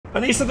I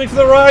need something for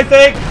the right, I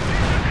think.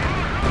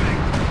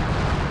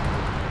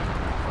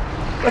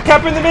 The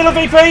cap in the middle,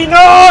 VP.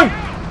 No!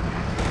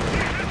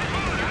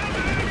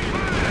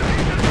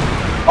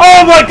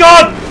 Oh my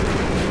god!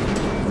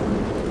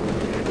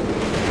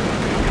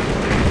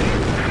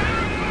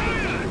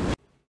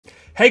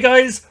 Hey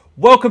guys,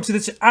 welcome to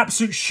this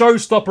absolute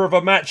showstopper of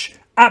a match.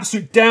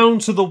 Absolute down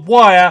to the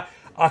wire.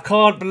 I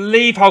can't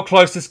believe how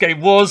close this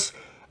game was.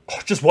 Oh,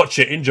 just watch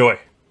it, enjoy.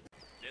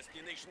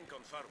 Destination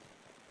confirmed.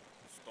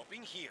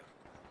 Stopping here.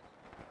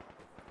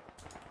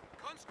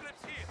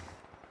 Conscripts here.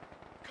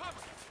 Come,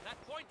 that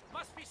point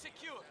must be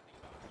secured.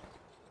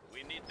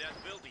 We need that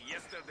built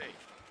yesterday.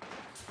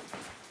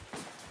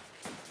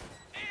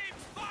 Aim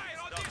fire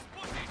on this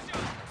position.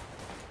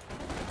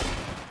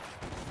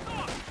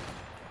 Stop.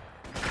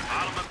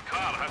 Armored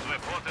car has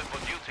reported for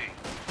duty.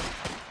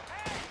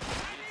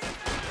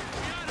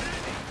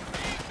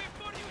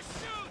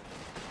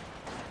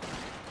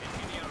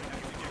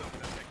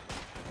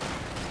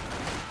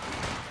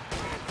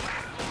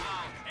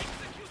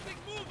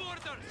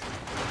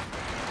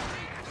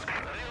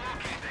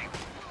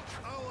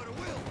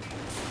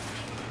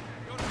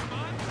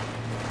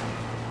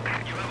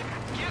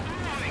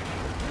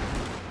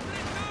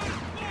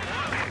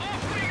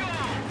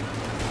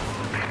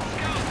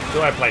 Do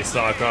I play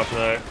StarCraft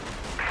though?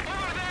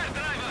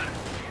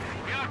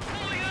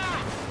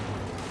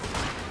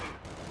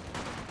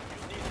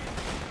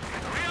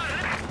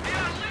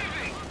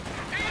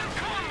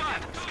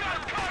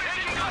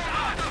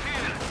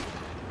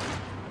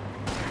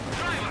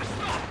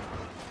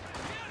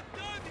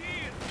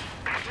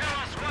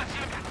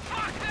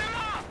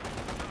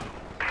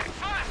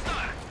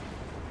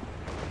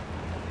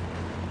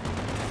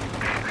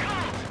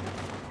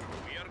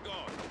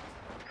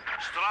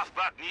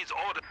 Needs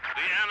order.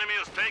 The enemy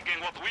is taking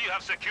what we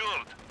have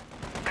secured.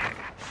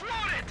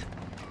 Floor it!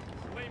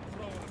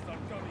 Flamethrowers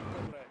are coming,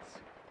 comrades.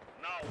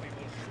 Now we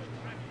will shoot.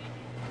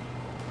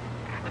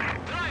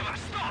 Driver,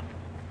 stop!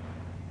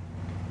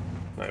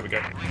 There we go.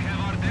 We have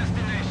our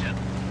destination.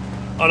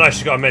 Oh no,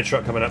 she's got a med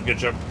truck coming up. Good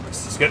job.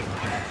 This is good. Scout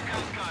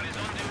car is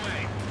on the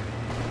way.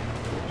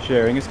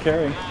 Sharing is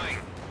caring.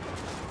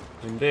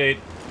 Indeed.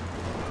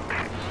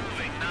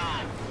 Moving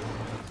now.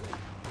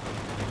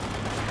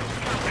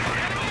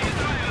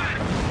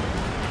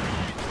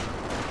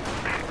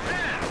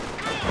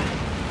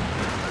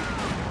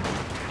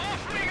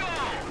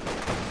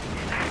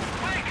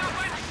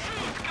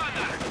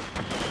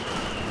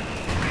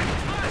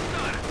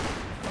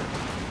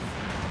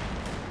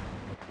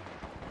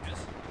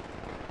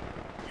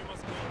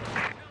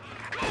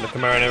 Look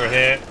at Marin over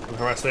here. We'll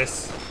harass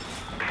this.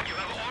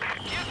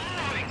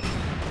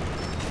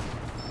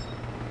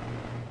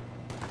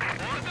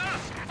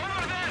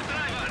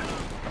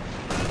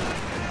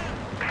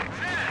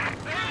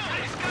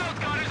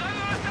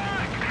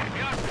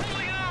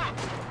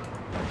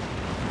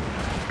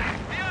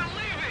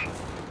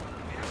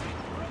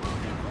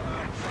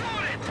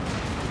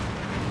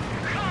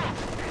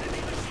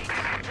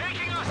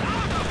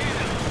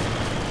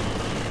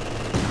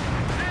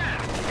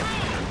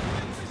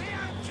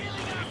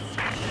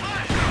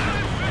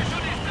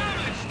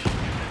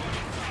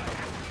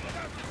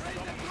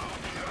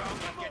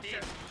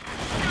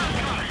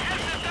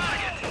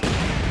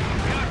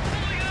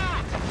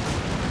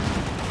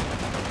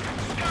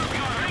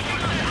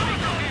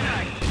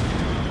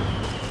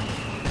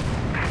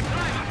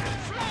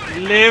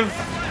 Live.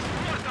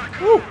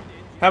 Woo.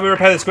 How do we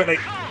repair this quickly?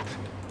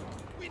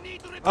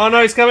 Oh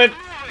no, he's coming.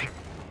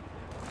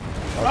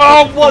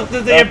 Oh, what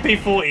did the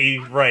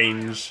MP40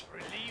 range?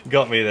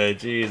 Got me there,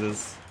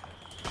 Jesus.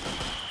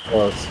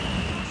 Close.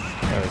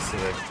 That was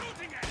silly.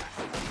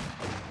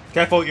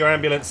 Careful, your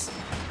ambulance.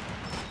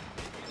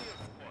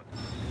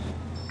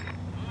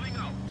 Moving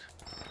out.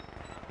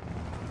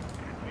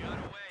 We are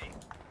away.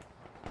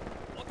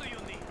 What do you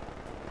need?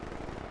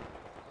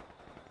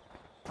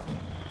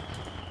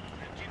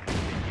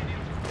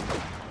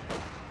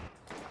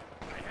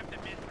 I have the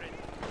men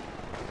ready.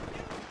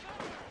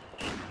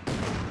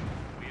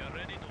 We are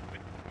ready to go.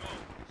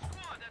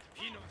 Squad, that's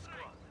Penal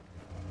squad.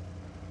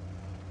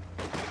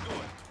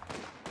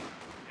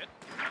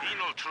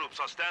 Penal troops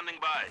are standing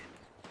by.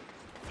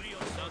 Three on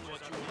done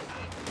what you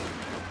want.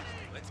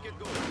 Let's get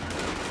going.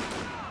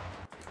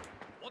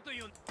 What do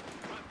you...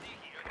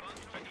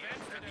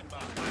 Advance standing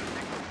by.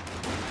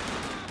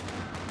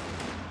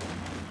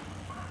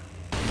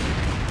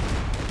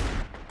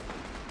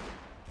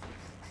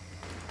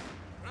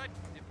 Right,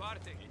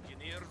 departing.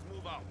 Engineers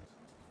move out.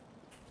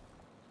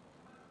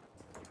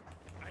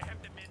 I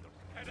have the men.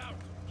 Head out.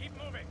 Keep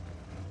moving.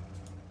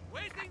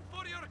 Waiting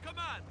for your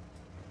command.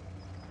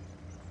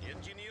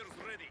 Engineers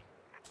ready.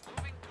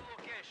 Moving to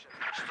location.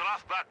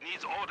 Strafbat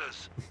needs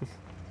orders.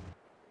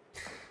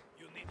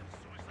 You need a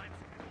suicide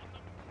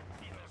squad.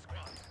 Penal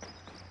squad.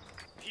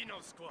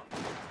 Penal squad.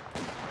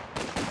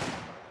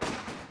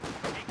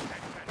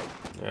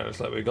 Yeah, looks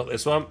like we got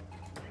this one.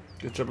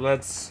 Good job,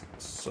 lads.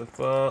 So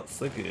far,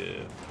 so good.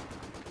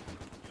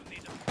 You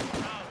need a...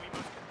 Now we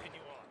must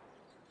continue on.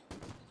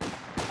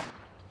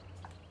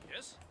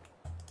 Yes?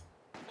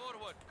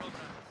 Forward, comrades.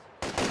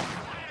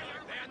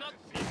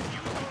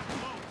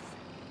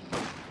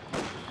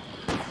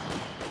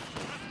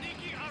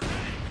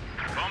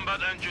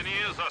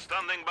 Engineers are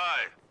standing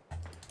by.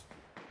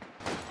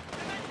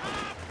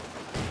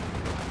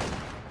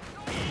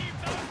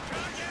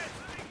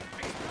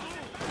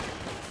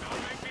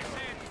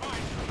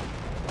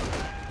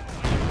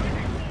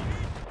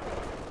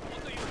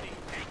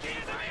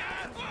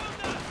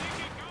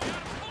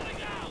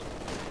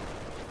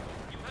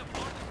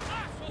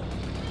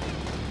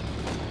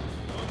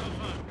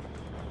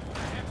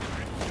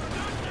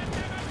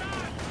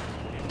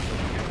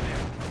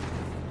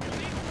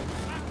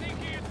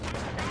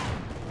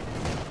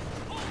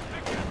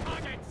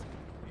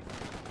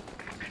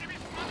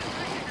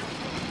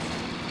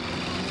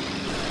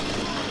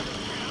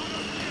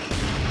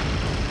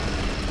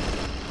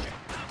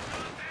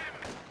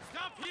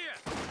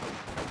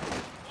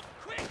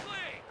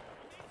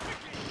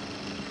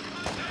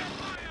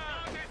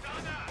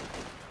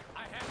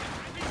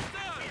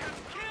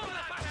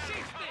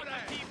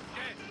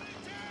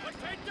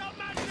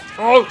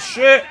 Oh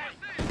shit!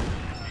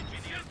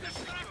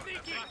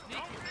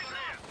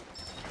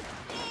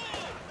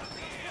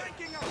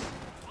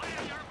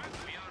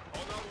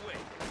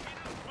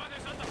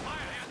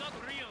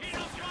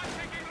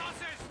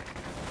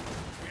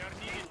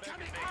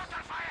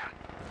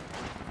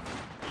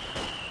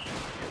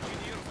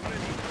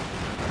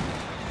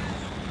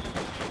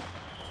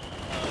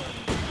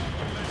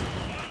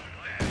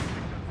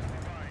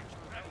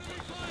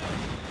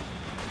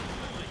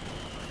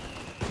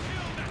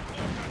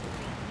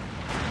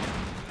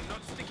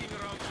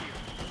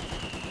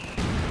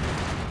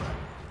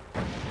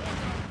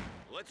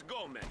 Let's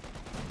go, man.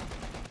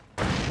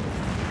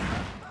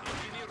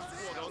 Engineer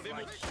squad on the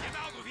move. Get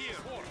out of here.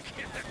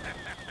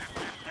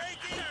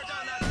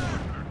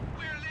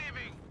 We're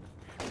leaving.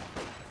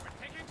 We're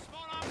taking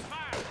small arms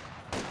fire.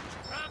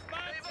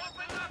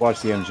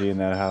 Watch the MG in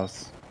that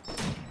house.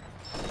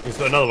 He's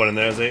got another one in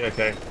there, is he?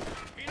 Okay.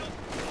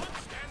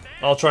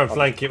 I'll try and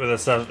flank it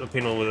with a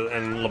penal with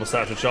and lob a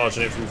satchel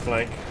charging it from the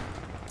flank.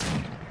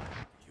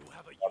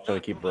 I'll try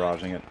to keep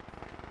barraging it.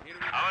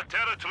 Our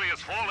territory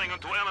is falling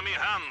into enemy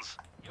hands.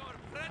 Your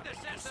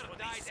predecessor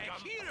died a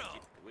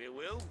hero. We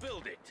will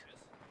build it.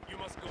 You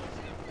must go.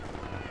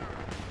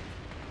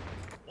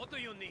 What do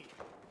you need?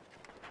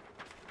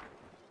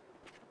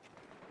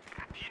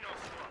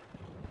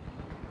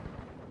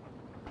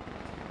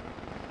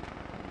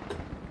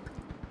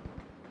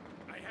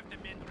 I have the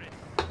men ready.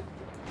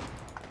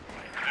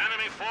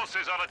 Enemy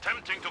forces are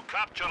attempting to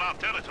capture our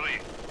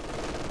territory.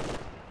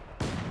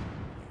 You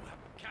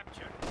have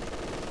captured.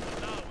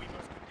 Now we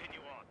must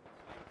continue on.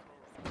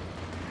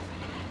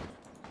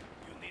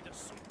 You need a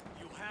suit.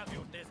 You have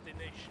your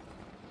destination.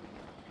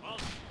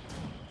 Halt.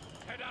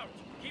 Head out.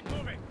 Keep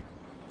moving.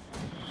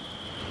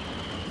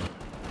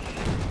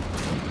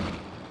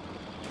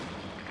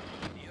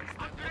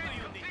 What do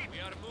you need? We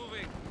are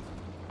moving.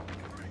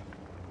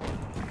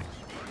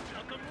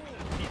 On the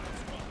move, people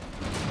squad.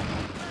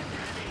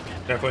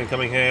 Definitely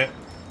coming here.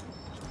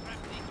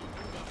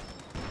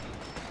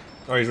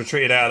 Oh, he's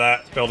retreated out of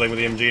that building with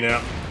the MG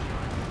now.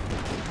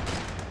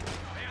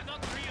 They are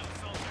not real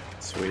soldiers.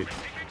 Sweet.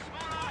 Taking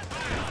small arms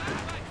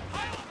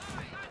fire.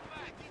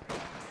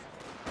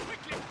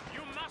 Quickly,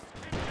 you must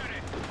capture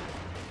it.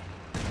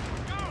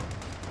 Go!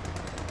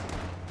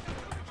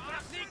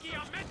 Krasniki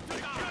are meant to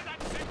secure that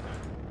center.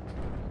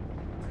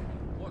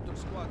 Water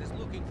squad is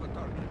looking for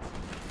targets.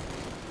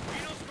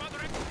 Reno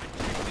squadron, check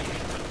the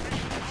infantry.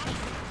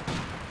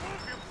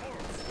 Move your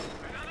force.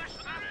 Another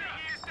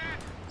Krasniki is dead.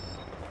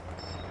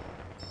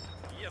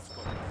 Yes,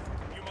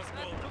 comrade. You must go.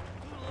 That took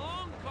too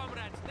long,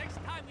 comrades. Next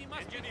time we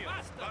must be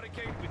faster.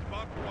 Barricade with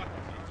barbed wire.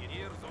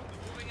 Engineers on the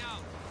moving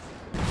out.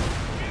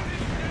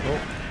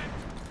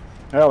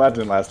 Hell, that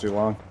didn't last too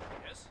long.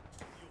 Yes,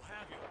 you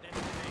have your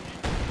destination.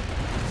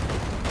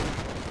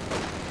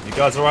 You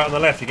guys are right on the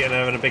left. You're getting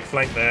over in a big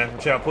flank there.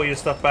 Watch out. Pull your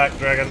stuff back,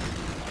 Dragon. You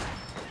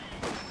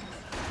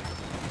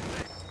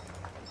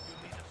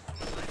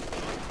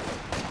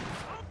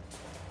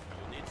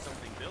need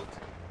something built?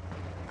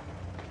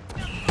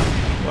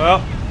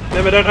 Well,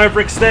 remember, don't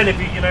overextend. If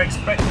you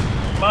expect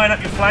line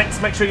up your flanks.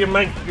 Make sure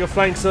your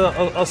flanks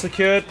are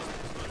secured.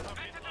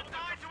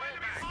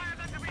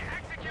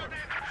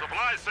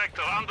 Supply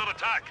sector under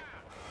attack.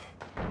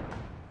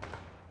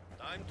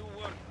 Time to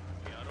work.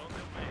 We are on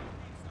the way.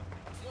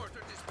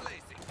 Mortar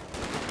displacing.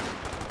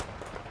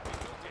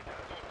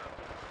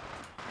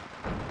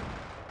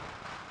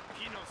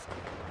 Kinos.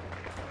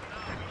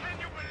 Can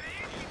you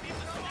believe we need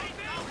to slow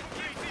down?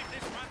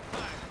 This one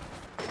fire.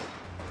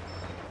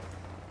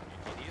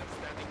 Engineer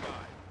standing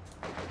by.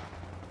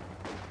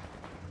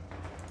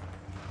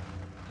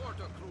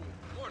 Mortar crew.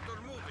 Mortar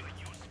moving.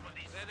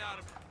 Red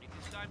arm. It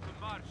is time to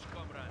march,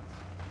 comrades.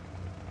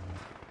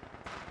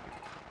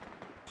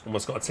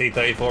 Almost got a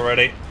T-34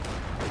 already.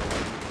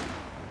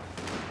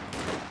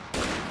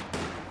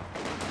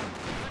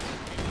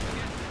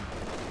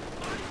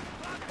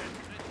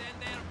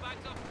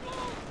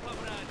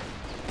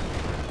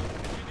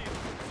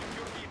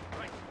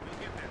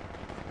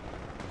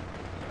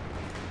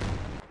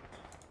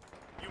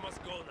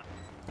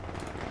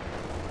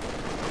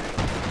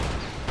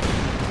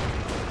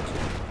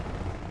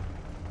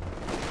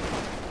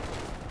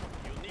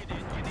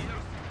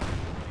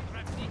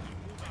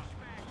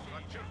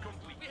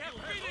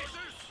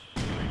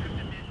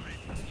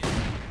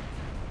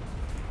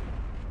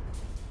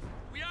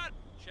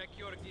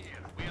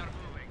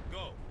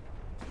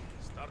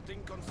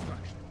 Starting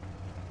construction.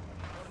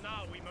 For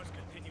now, we must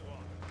continue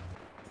on.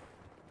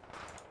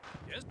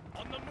 Yes,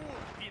 on the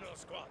move, Penal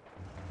Squad.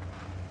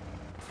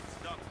 It's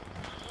done.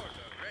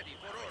 Order, ready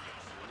for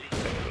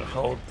orders.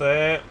 Hold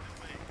there.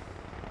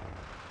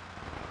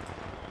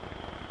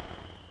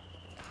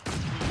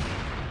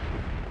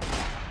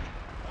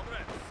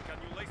 Comrades, can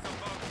you lay some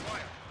barbed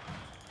wire?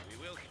 We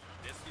will.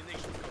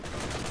 Destination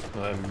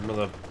confirmed.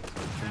 Another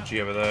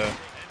G over there.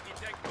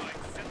 Anti-tank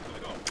mines set to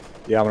go.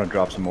 Yeah, I'm gonna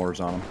drop some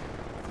mortars on him.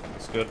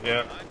 That's good,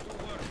 yeah. Time to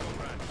work,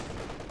 comrades.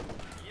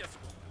 Yes.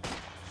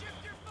 Shift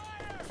your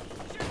fire!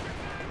 Shift your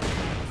fire!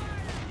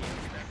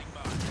 Standing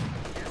by.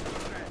 Yes,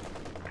 comrade.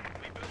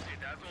 We proceed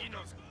as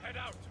Enos, head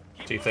out.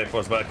 Keep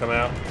T-34's about to come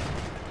out.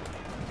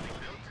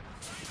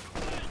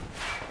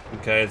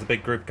 Okay, there's a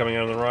big group coming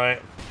out on the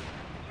right.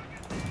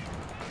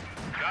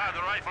 Guard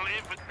rifle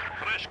infantry.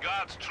 Fresh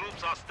guards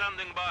troops are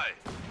standing by.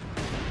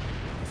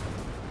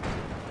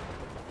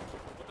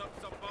 put up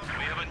some bombs.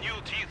 We have a new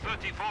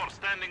T-34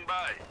 standing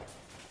by.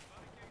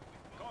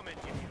 Come,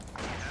 engineers.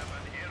 We have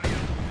an area.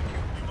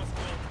 You must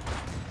go.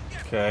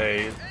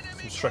 Okay,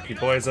 some Shrekky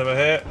boys over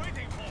here.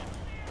 Waiting for.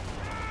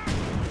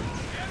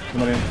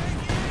 Come on in.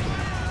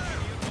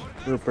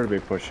 We're a pretty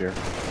big push here.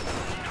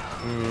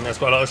 That's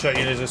quite a lot of Shrekky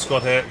units in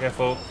squad here,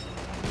 careful.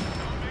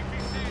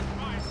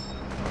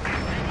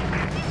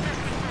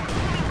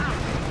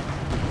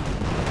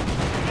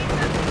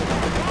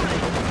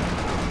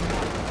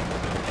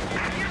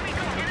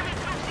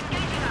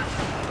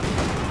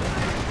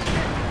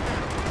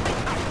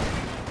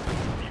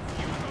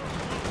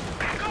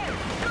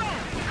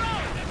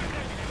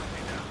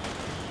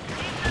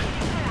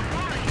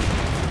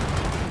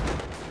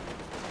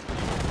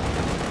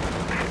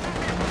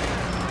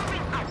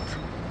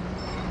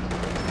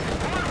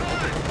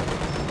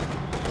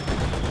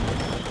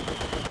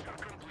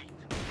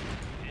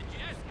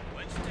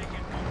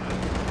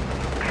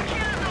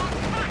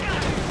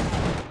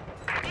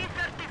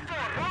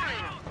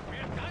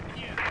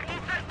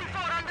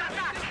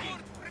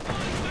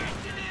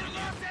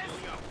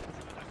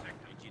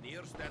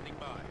 Engineers standing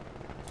by.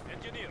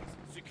 Engineers,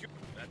 secure.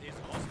 That is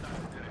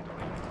hostile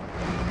territory.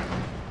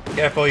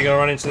 Careful, you're gonna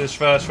run into this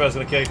first. First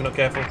gonna kill you if you're not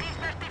careful.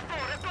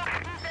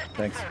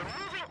 Thanks.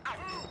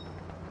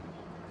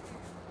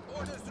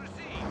 Orders received.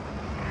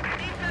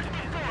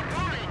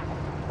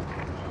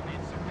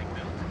 Need something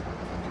built.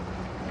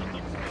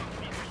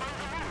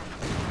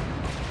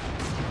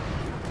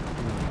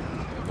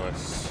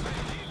 Nice.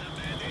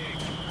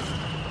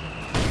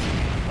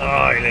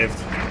 Oh, he lived.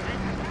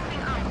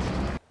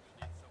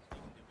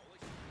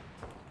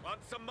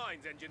 Want some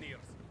mines, engineers.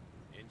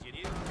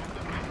 Engineers.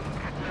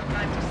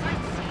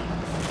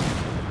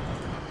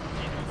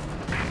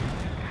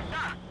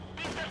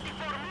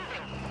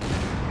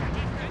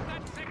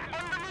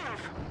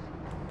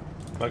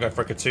 I'll go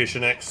for a Katusha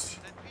next.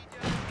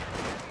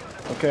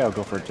 Okay, I'll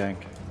go for a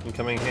tank.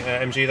 Incoming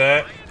MG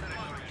there.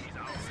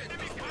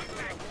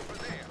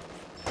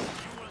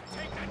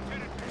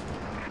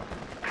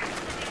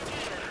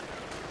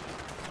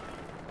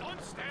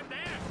 Don't stand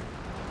there.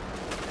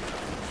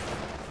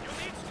 You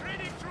need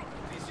training troops.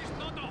 This is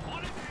not a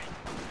holiday.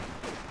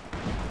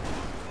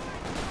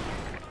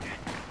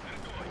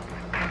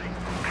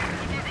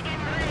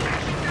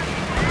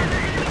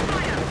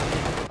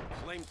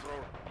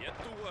 Flamethrower, yet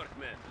to work,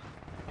 men.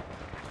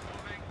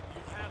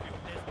 You have your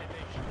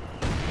destination.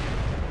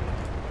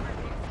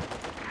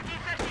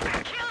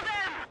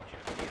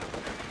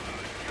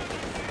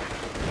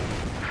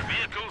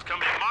 Vehicles can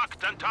be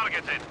marked and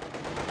targeted.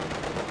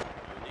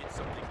 You need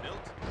something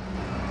built?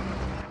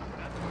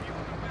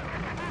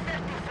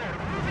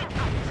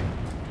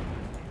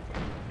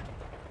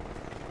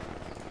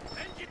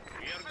 Engine,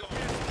 we are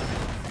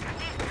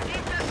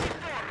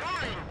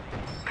going.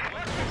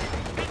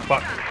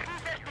 Fuck.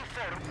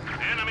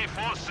 Enemy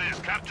forces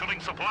capturing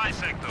supply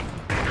sector.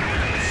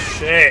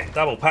 Shit.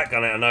 Double pack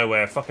gun out of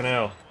nowhere. Fucking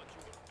hell.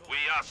 We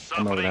are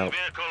I'm over suffering to help.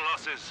 vehicle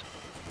losses.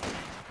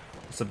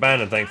 It's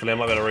abandoned, thankfully. I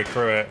might be able to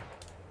recrew it.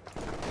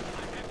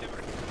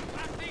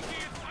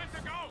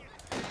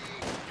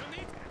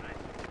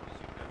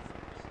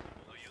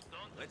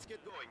 Let's get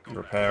going.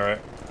 Repair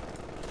it.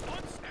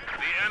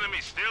 The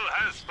enemy still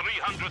has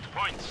 300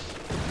 points.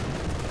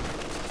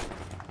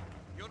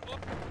 You're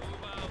up.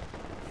 Move out.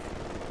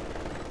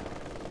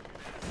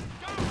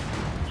 Go!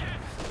 Yes!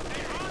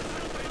 They are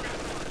moving as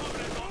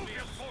covered on the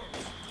assault.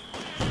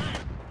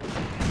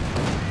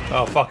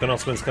 Oh, fucking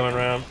Osman's coming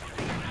round.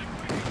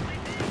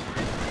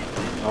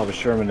 I'll have a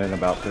Sherman in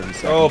about 30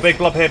 seconds. Oh, big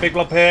blob here, big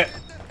blob here.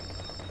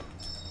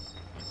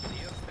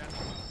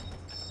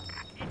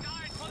 He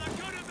died for the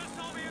good of the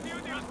Soviet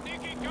Union.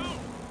 Nikki, go!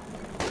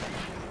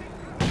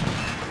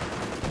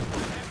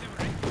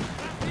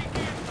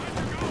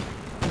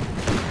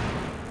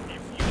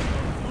 If you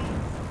don't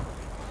move,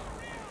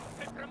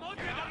 they promote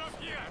you out of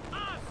here.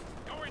 Us,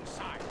 go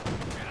inside.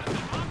 We're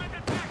under armed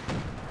attack.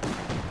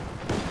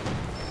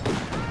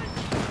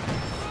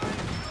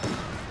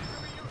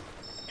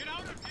 Get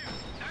out of here.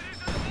 That is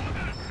an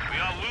order. We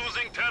are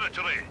losing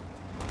territory.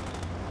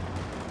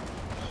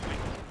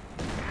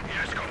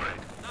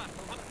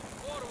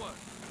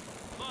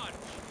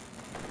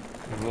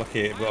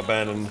 it. We've got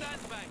abandoned.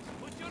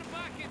 Put your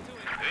back into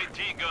it. AT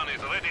gun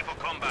is ready for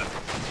combat.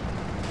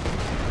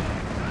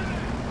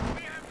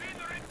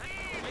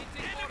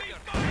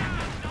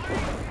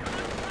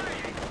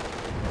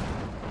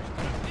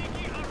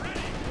 Waiting order.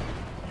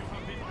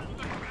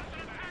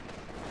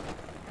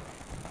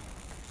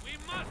 We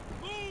must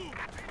move.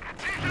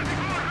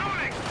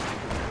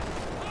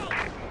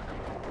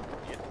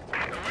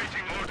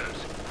 Awaiting orders.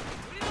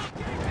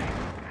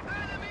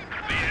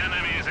 The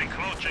enemy is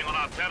encroaching on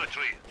our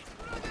territory.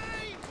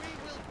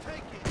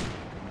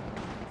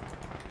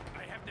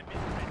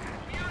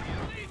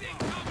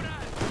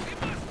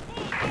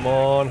 Come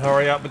on,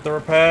 hurry up with the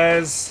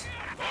repairs.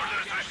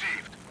 Orders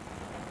received.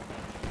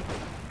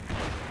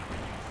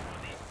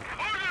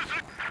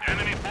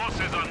 Enemy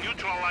forces are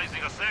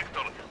neutralizing a sector.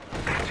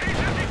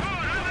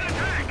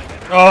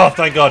 Oh,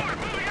 thank God.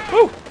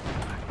 Woo.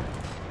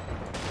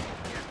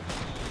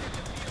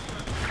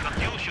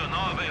 Katyusha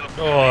now available.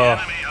 Oh.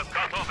 The enemy has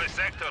cut off a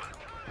sector.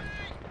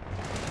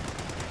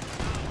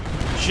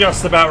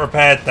 Just about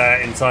repaired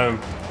that in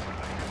time.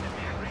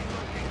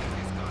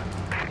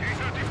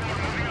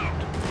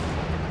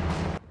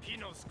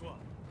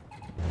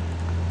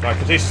 Right,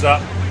 Katyusha's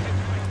up.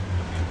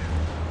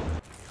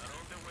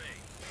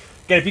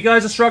 Again, if you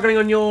guys are struggling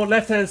on your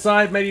left-hand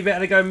side, maybe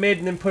better to go mid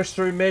and then push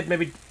through mid,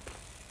 maybe,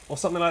 or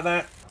something like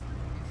that.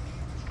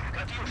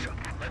 Katyusha,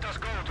 let us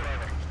go,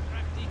 driver.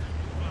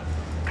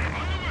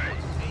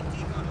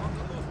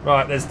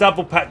 Right, there's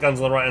double pack guns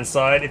on the right-hand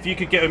side. If you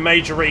could get a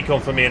major recon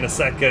for me in a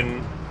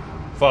second,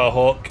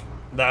 Firehawk,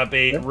 that would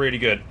be really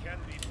good.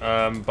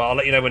 But I'll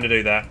let you know when to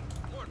do that,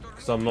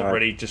 because I'm not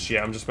ready just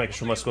yet. I'm just making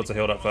sure my squads are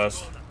healed up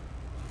first.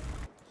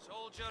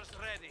 Soldiers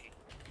ready.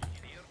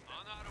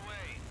 On our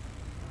way.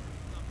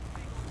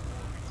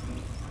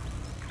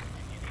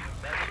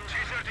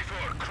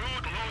 T-34,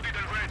 crude loaded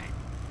and ready.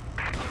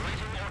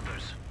 Awaiting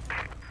orders.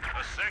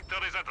 The sector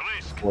is at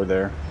risk. Or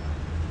there.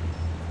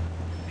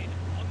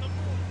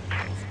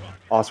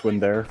 Oswin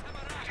there.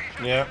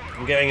 Yeah,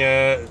 I'm getting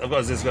a... I've got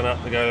a Ziz gun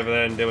up to go over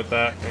there and deal with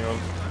that. Hang on.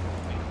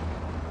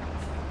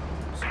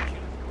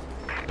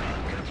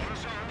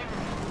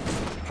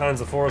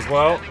 Panzer IV as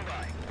well.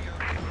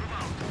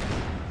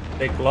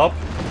 Big blob.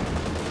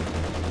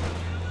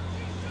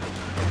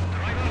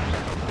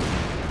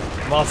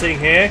 Martin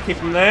here, keep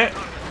him there.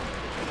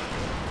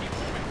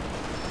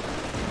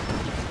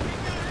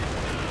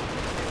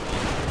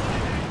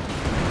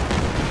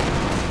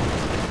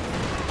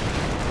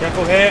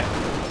 Careful here.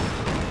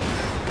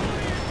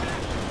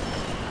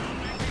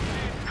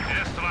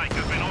 Airstrike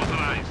has been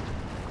authorized.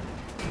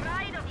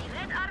 Pride of the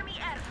Red Army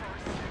Air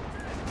Force.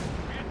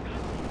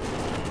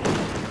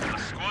 A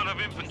squad of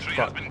infantry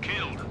has been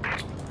killed.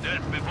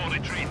 Death before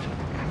retreat.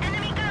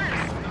 Enemy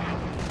gunners.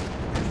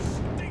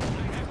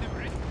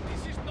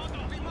 This is not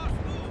all. We must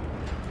move.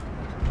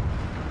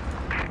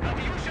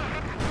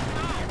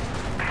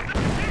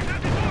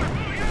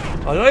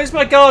 Oh, those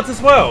my guards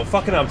as well.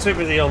 Fucking hell, I'm too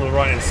busy on the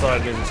right hand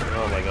side.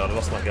 Oh my god, I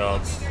lost my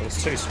guards.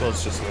 There's two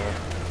squads just now.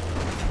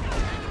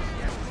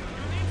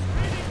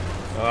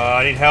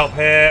 I need help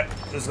here.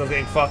 This guy's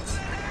getting fucked.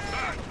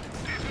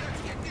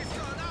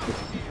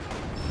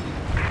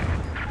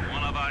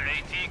 One of our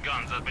AT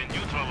guns has been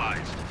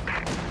neutralized.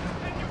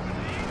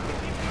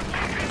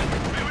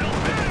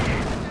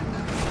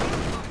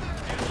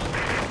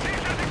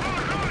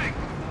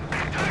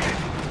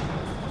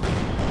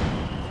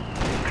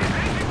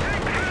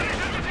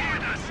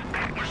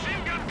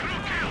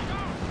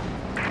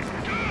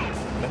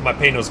 Let my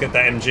penals get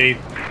that MG.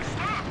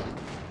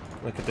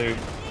 I could do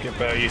get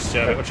better use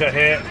to it. Watch out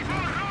here.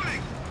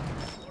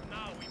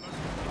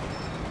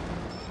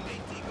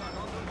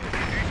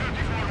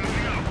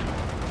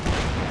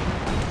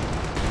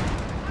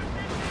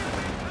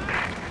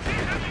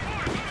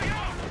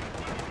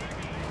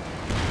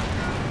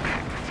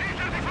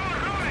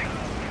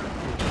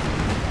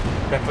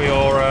 Check for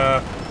your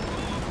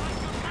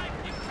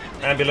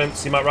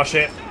ambulance, you might rush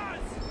it.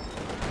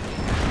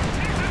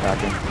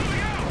 Backing.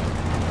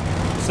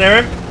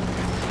 Snare him.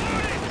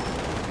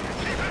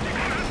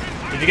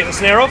 Did you get the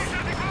snare off?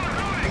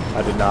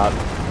 I did not.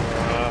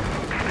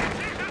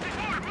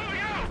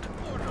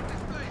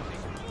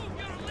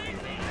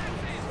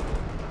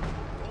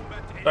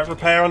 Don't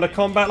repair under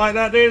combat like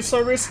that, dude. It's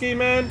so risky,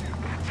 man.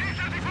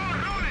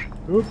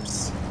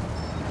 Oops.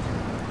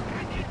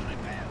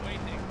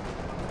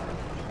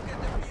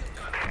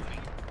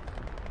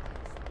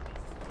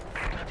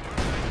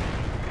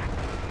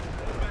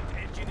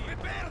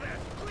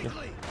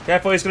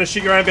 Careful, he's going to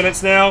shoot your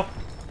ambulance now.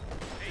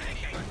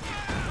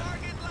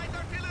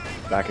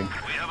 Backing.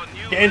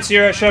 Get into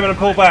your Sherman and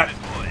pull back.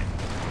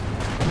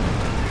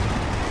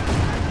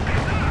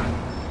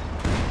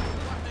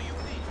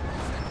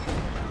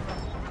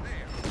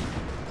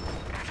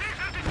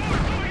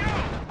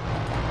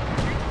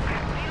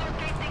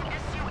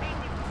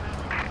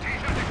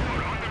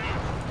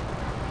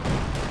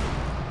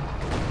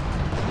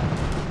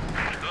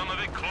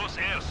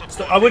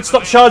 I would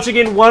stop charging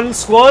in one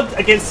squad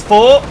against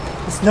four.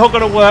 It's not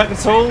going to work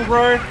at all,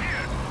 bro.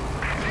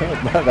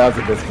 That was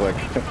a misclick.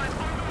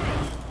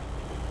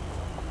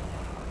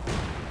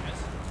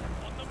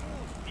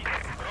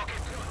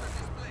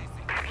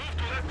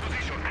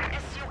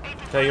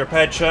 Okay, you're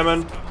repaired,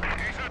 Sherman.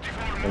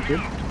 Thank you.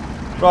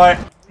 Right,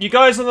 you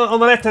guys on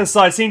the left-hand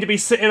side seem to be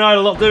sitting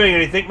idle, not doing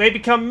anything. Maybe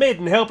come mid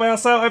and help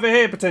us out over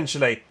here,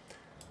 potentially.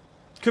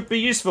 Could be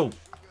useful.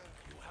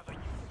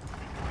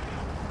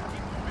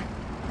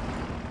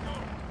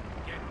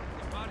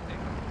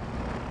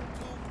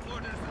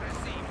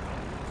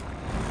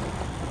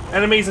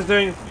 Enemies are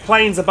doing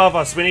planes above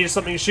us. We need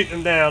something to shoot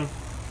them down.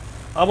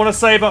 I want to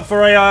save up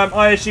for a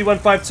ISU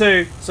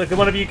 152. So can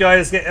one of you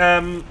guys get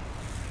the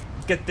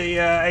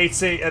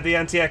the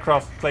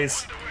anti-aircraft,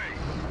 please?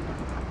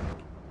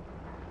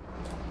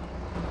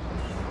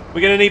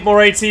 We're going to need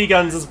more AT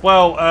guns as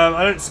well.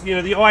 I don't, you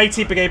know, the AT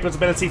brigade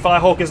ability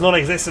Firehawk is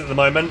non-existent at the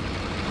moment.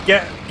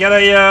 Get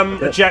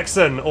a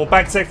Jackson or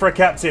Backtech for a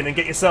captain and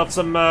get yourself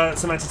some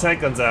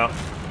anti-tank guns out.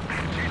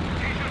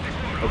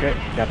 Okay,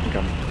 Captain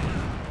coming.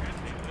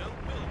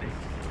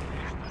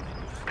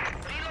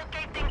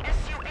 Relocating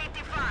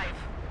SU-85.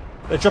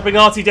 They're dropping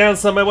RT down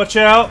somewhere. Watch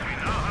out. We now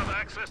have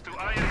access to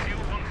ISU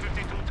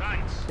 152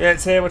 tanks. Yeah,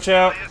 it's here. Watch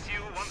out.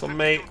 ISU It's on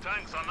me. 152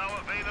 tanks are now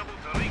available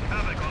to wreak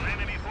havoc on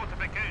enemy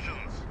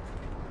fortifications.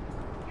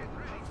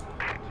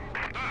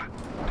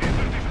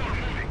 T-34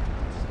 moving.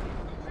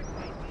 We've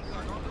been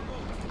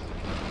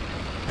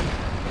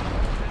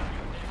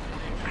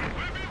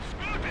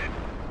spotted.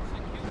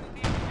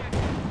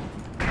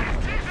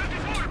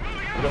 T-34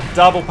 moving out. We've got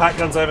double pack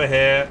guns over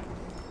here.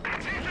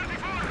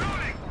 T-34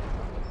 rolling.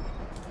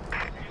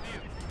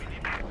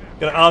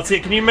 Got an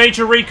RT. Can you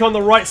major recon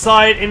the right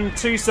side in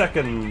 2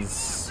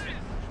 seconds?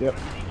 Yep.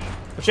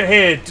 Watch out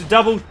here.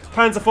 Double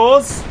Panzer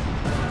IVs.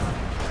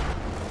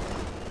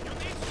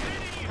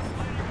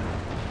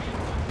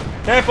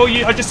 Careful!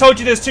 I just told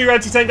you there's 2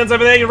 anti-tank guns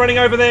over there. You're running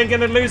over there and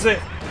gonna lose it.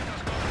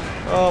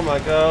 Oh my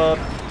god.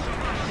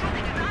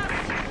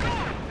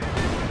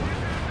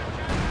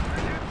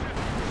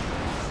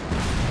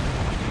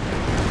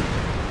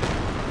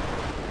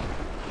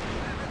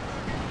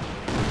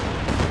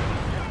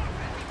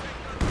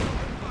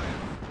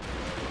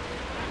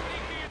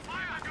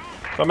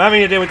 So I'm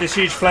having to deal with this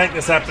huge flank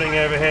that's happening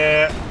over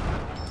here.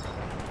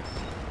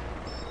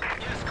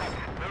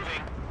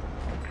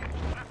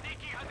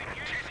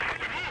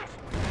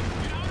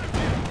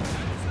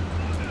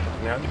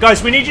 Now,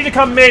 guys, we need you to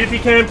come mid if you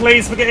can,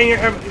 please. We're getting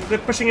they're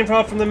pushing in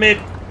hard from the mid.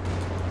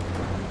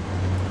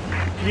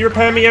 Can you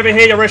repair me over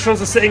here? Your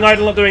restaurants are sitting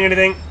idle, not doing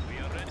anything.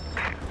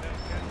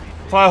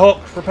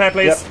 Firehawk, repair,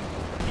 please. Yep.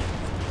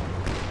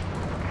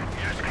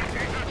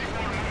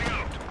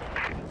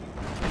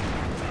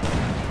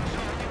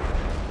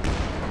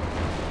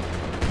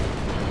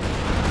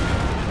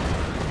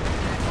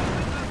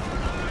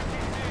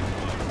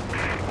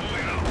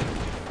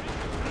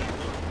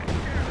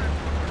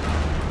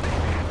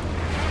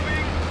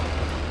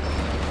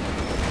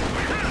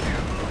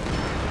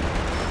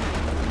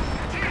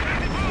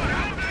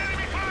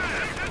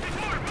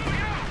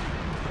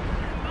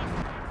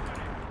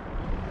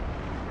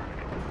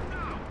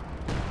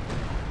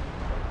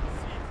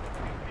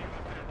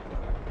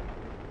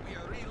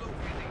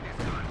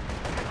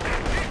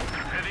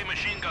 Heavy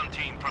machine gun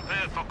team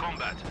prepared for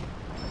combat.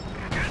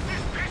 Get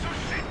this piece of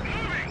shit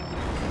moving.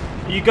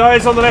 You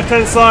guys on the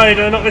left-hand side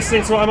are not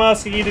listening to what I'm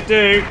asking you to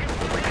do.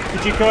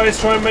 Could you guys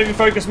try and maybe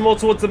focus more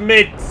towards the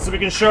mid so we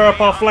can shore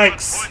up our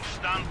flanks? Points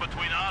stand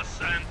between us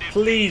and the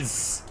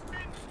Please.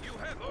 You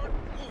have heard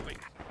moving.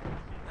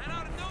 And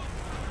are no.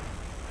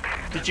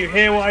 Did you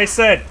hear what I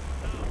said?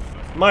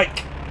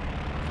 Mike.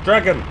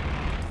 Dragon.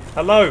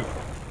 Hello.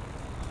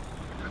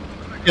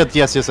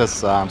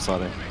 Yes, I'm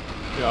sorry.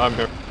 Yeah, I'm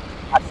here.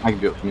 I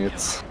got mute.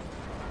 Relocating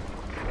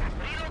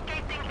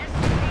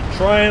SU-85.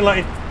 Try and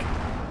like...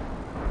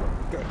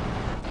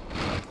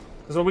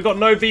 Because we've got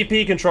no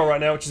VP control right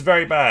now, which is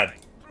very bad.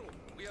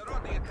 We are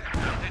on the attack.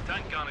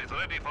 anti-tank gun is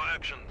ready for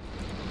action.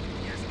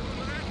 Yes,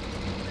 Commander.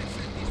 Let's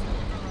set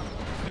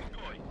this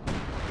going.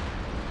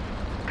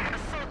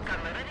 Assault gun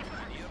ready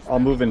for I'll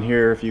move in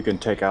here if you can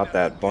take out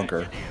that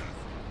bunker.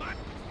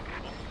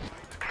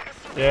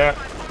 Yeah,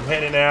 I'm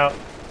hitting it out.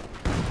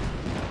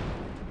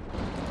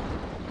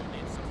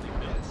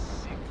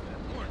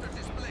 Mortar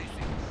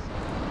displacing.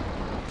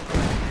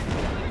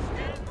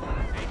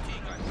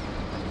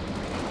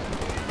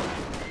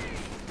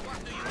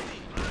 What do you need?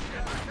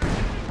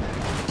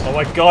 Oh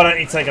my god,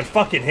 anti-tank can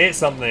fucking hit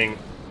something.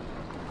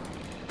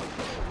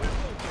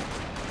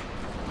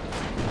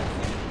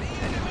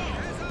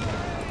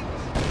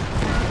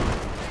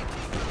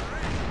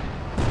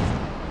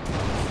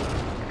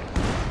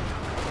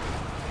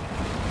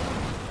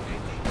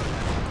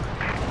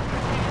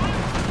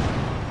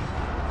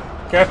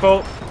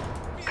 Careful.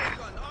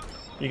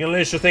 You can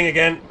lose your thing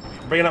again.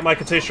 Bringing up my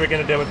Katusha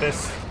again to deal with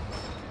this.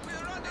 We're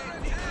under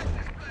attack.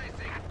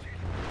 Displacing.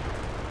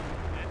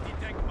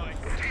 Anti-tank mine.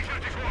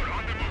 T-34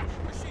 on the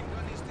move. Machine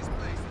gun is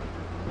displaced.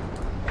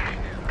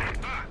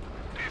 Ah,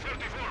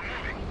 T-34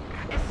 moving.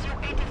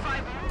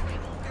 SU-85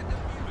 moving. Get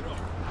them moving.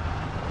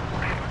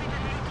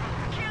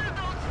 Kill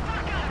those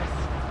fuckers!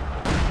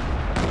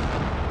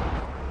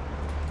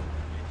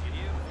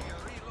 Engineer, we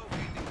are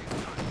relocating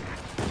this gun.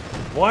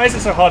 Why is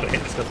it so hard to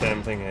hit this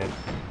goddamn thing here?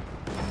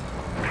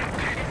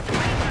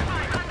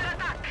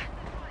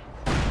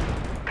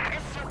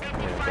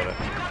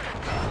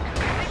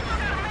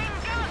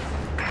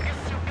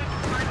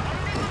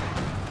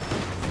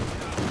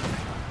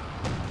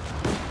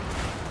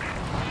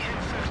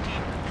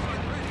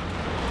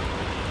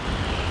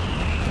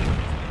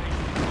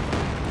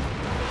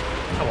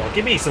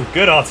 Give me some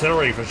good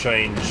artillery for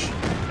change.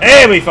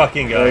 Here we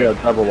fucking go. There you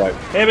go, double wipe.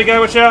 Here we go,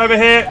 watch out over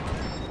here.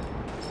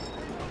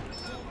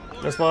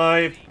 That's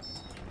my...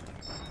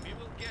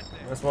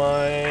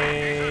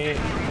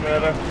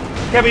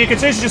 Yeah, but your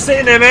Katyusha's just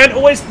sitting there, man.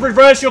 Always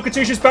reverse your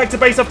Katyusha's back to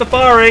base after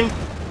firing.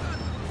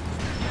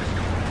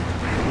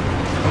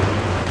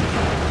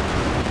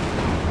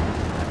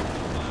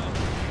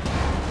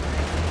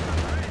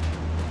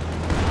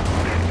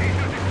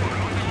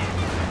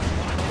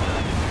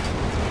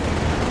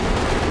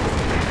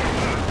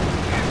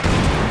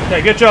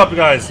 Okay, good job,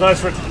 guys.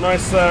 Nice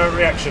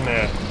reaction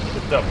there.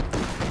 Good job.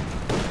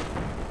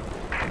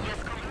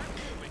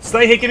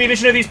 Stay here. Give me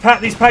vision of these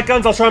pack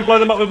guns. I'll try and blow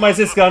them up with my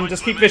Zis gun.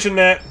 Just keep vision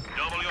there.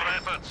 Double your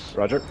efforts.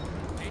 Roger.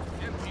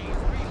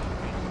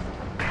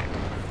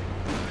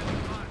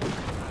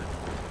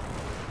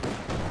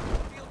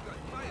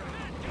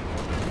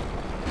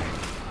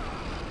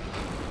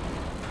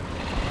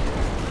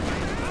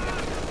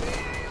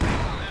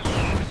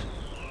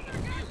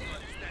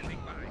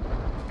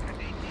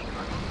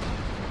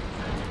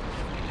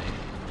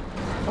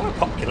 Oh,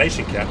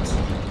 population caps.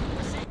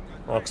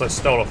 Oh, because I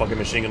stole a fucking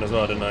machine gun as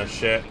well, didn't I?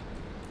 Shit.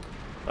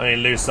 I need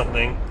to lose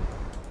something.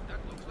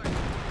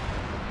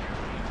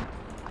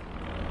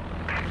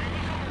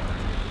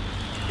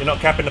 You're not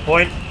capping the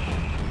point?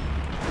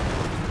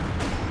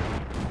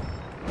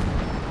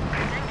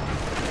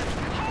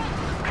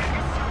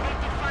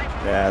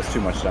 Yeah, it's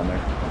too much down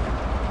there.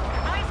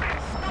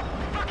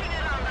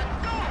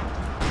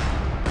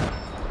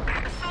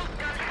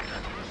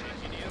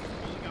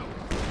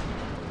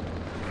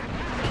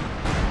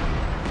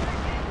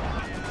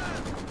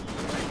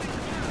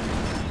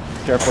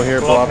 Careful here,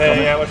 blow up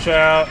coming. Yeah, watch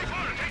out.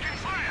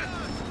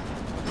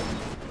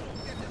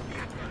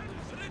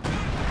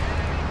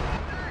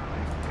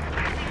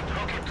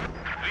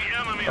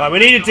 Right, we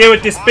need to deal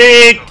with this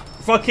big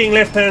fucking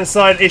left-hand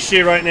side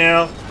issue right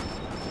now.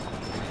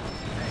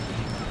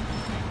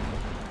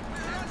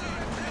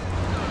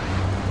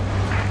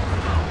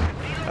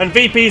 And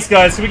VPs,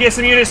 guys. Can we get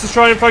some units to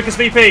try and focus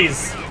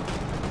VPs?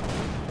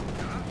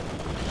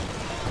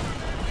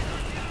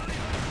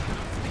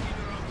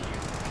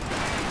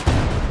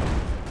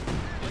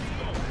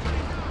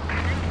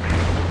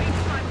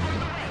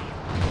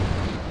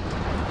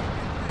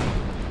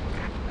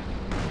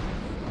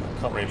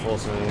 Can't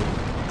reinforce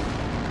anything.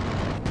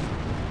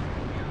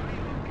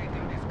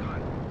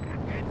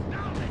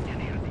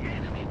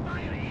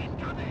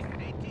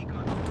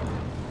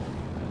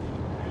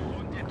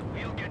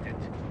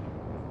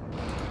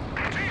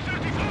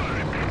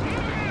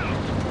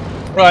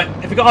 Right,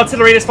 if we've got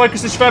artillery, let's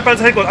focus the Schwerpanzer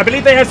headquarters. I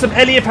believe they have some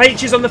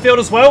LEFHs on the field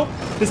as well.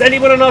 Does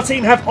anyone on our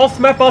team have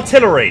off-map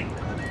artillery?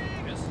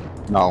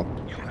 No.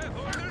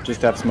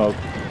 Just have smoke.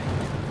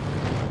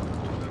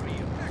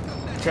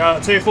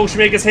 Two full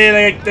Schmigas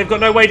here. They've got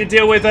no way to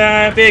deal with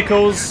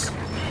vehicles.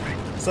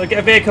 So get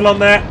a vehicle on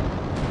that.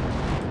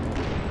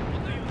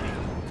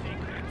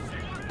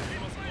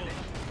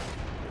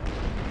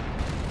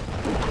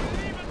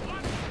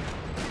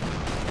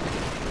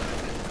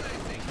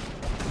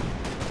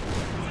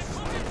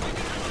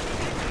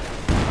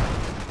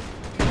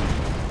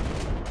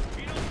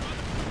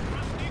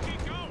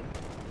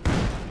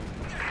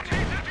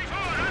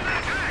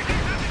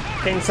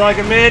 King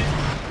Tiger mid.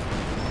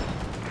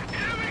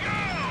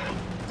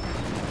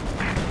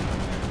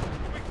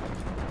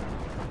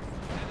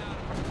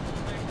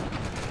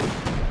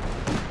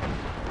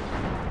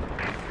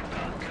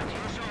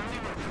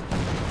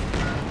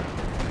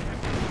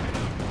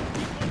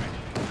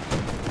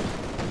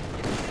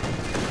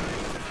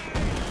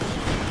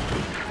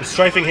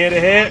 Strafing here to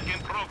here. In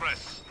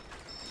progress.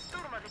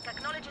 Turma, the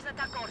technology's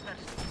attack orders.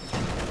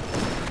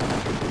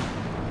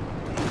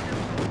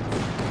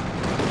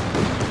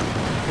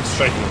 It's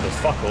strafing with this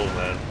fuck all,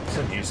 man.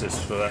 So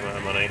useless for that amount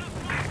of money.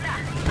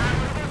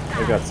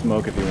 They got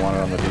smoke if you want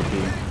it on the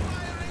VP.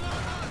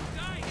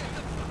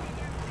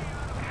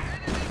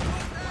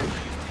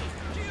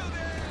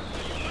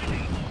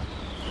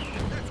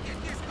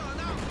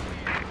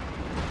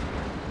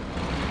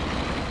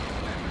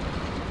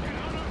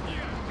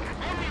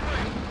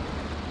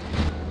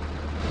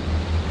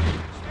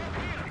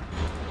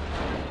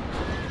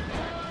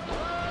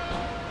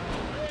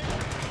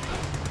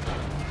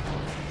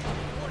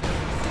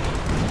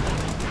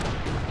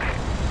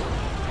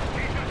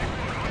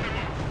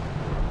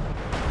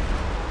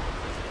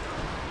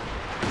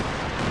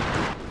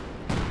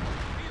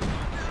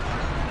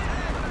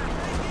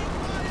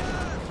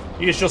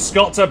 Use your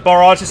Scott to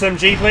barrage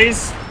SMG,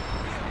 please.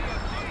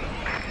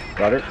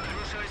 Got it.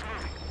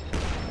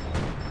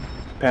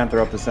 Panther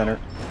up the center.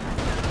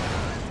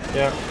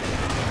 Yeah.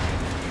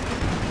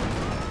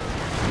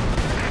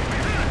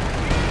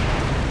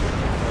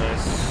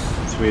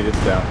 Nice. Sweet,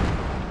 it's down.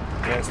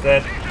 Yeah, it's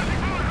dead.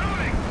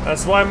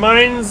 That's why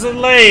mines are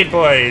laid,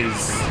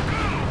 boys.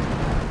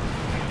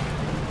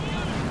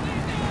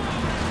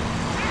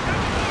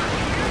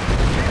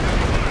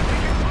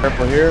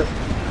 Careful here.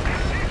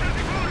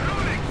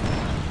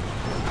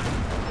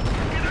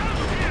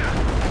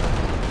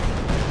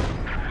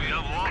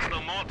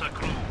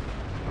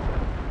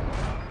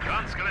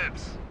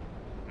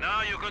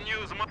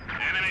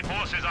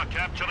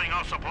 capturing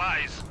our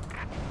supplies.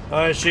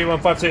 ISG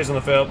 152 is on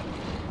the field.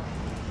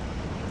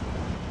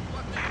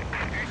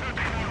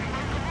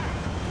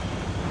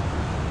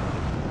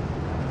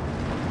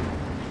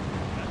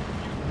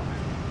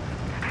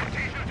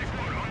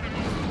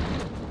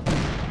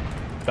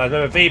 Guys,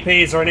 remember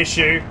VPs are an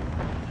issue.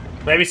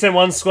 Maybe send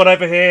one squad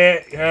over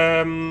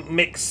here,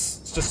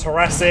 mix, just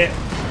harass it,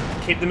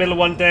 keep the middle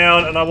one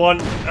down, and I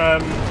want,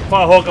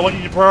 Firehawk, I want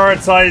you to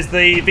prioritise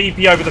the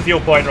VP over the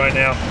fuel point right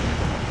now.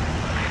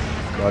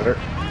 Roger.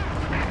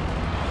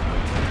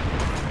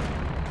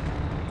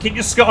 Keep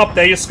your Scott up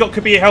there. Your Scott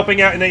could be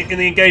helping out in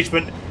the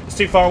engagement. It's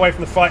too far away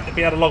from the fight to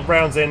be able to log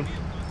rounds in.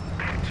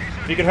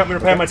 If you can help me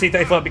repair my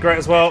T-35, that'd be great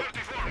as well.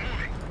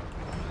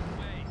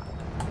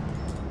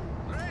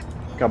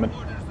 Coming.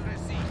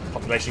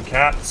 Population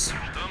caps.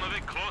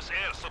 Donovic close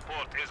air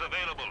support is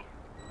available.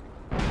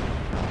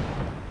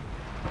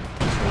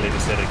 Just gonna leave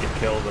us here to get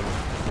killed. And...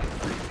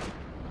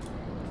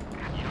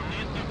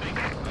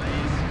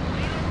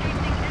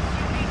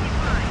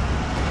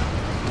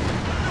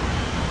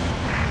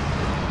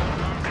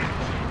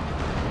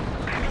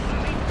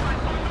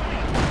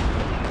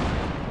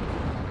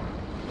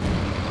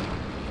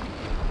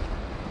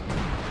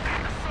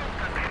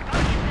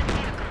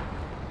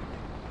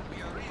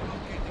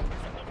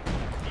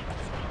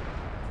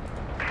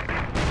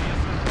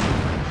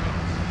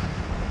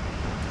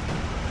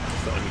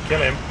 kill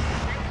him.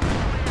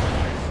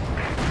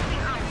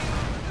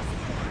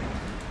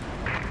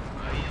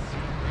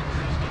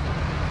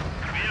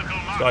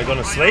 This guy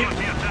gonna sleep?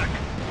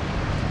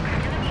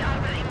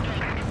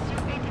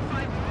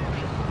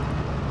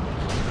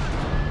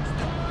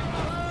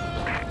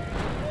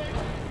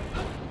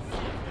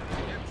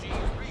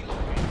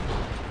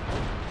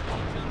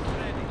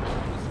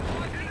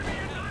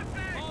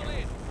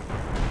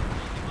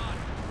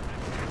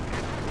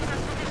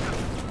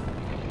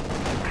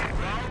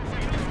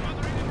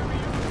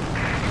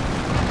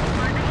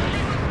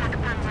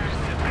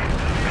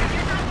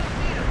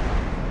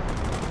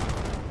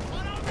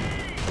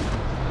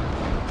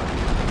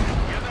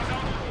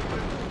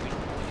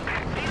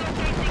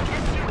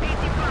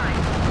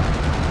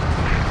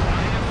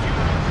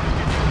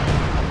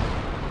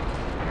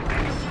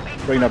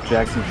 Bringing up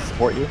Jackson to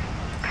support you.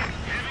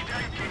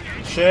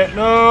 Shit,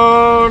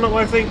 no, not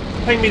my thing.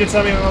 Ping me to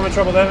tell me I'm in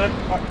trouble there, man.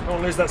 I don't want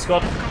to lose that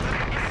squad.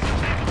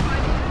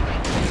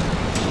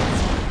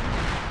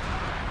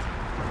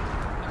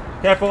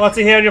 Careful, RT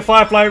here on your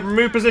Firefly.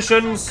 Remove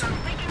positions. I'm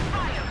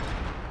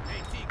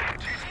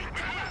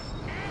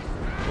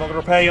not going to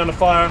repair you on the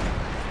fire.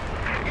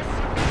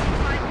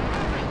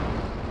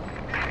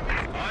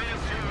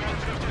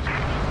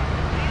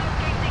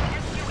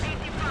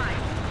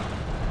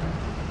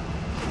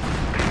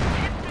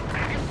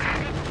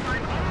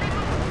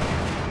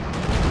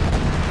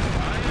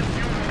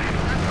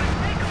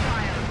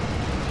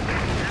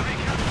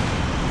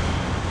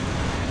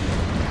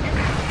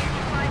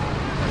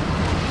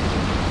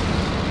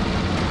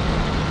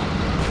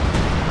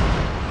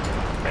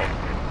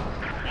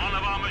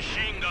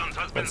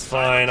 It's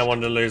fine, I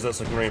wanted to lose that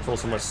so I can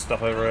reinforce all my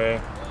stuff over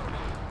here.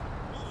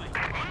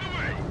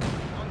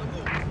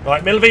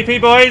 Right, middle VP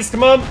boys,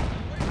 come on!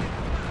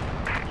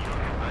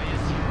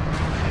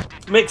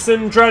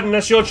 Mixon, Dredden,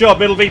 that's your job,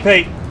 middle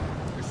VP.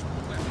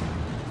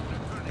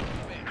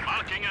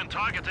 Marking and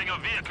targeting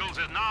of vehicles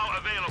is now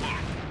available.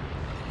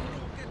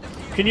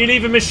 Can you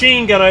leave a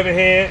machine gun over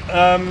here?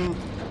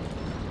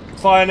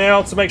 Fire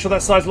now to make sure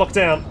that side's locked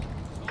down.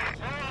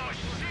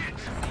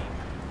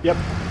 Yep.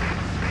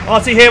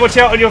 RT here, watch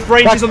out on your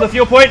ranges on the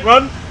fuel point,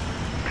 run!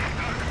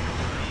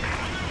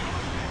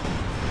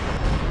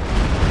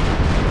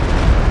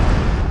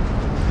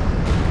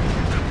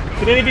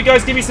 Can any of you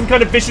guys give me some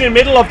kind of vision in the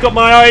middle? I've got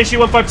my ISU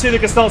 152 that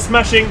can start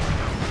smashing.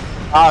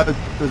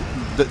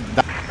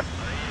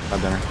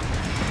 Dinner.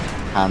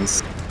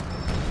 Hands.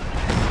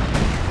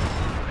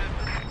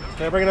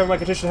 Okay, bringing over my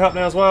condition help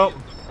now as well.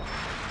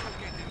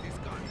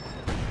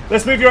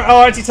 Let's move your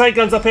anti-tank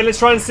guns up here. Let's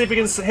try and see if we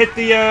can hit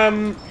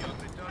the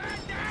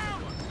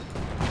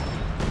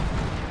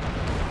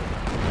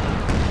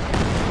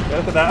Yeah,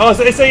 look at that. Oh,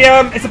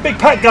 it's a big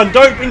pack gun.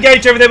 Don't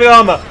engage over there with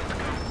armor.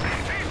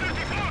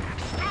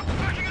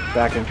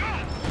 Backing.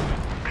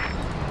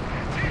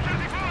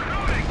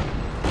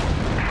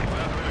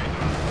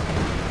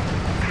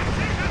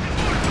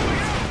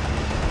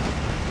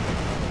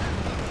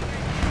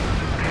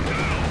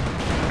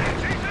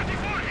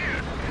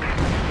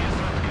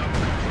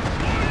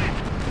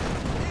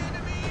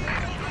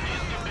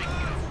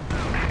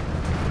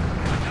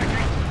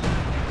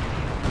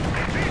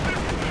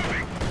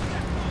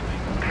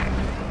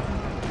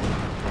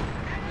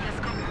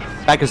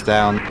 Back is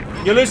down.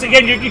 You're losing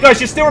again. You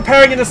guys, you're still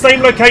repairing in the same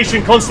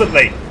location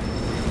constantly.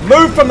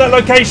 Move from that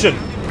location.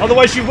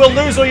 Otherwise, you will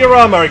lose all your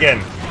armor again.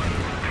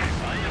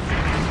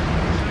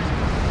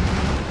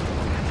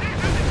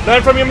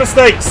 Learn from your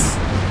mistakes.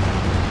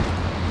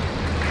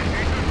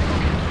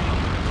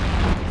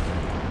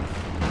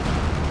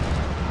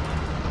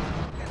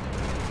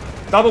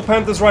 Double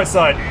Panthers right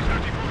side.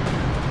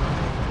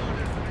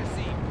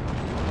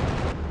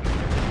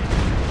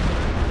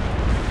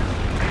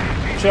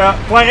 Watch out.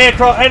 Flight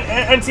aircraft,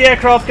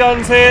 anti-aircraft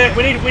guns here.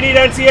 We need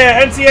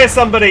anti-air,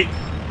 somebody.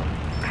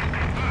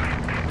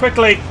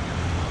 Quickly.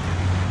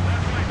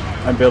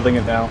 I'm building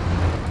it now.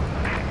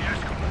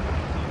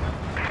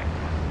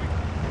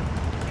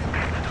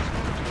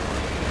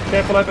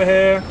 Careful over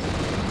here.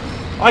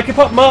 I could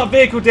put marked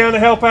vehicle down to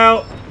help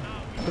out,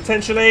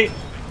 potentially.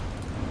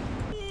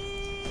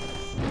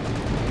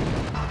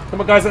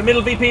 Come on, guys. That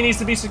middle VP needs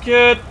to be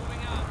secured.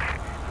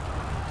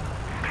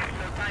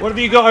 What have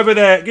you got over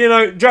there? You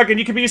know, Dragon,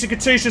 you could be using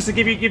Katyushas to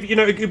give you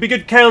know, it'd be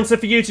good counter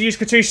for you to use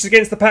Katyushas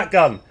against the pack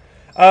gun.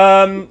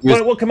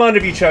 What command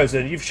have you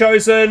chosen? You've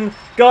chosen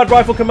Guard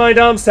Rifle Combined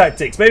Arms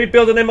Tactics. Maybe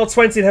build an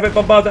ML20 and have it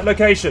bombard that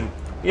location.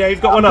 Yeah, you've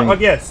got one up. Oh,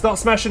 yeah, start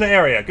smashing the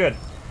area. Good.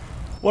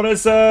 What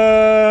has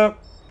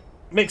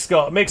Mix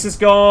got? Mix has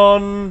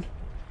gone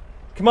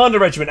Commander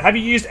Regiment. Have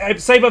you used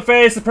Save Up for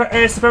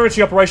Air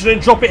Supremacy Operation and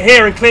drop it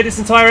here and clear this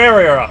entire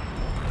area up?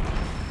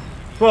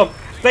 Come on,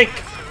 think.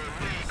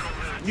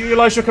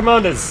 Utilize your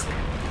commanders.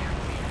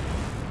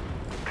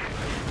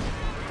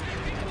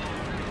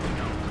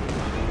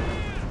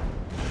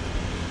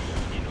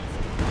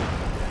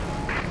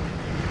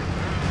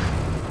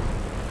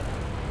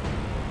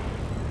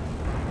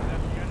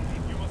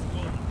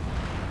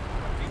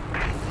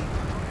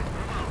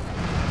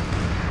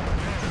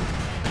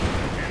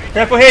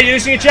 Careful here, you're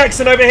using a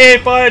Jackson over here,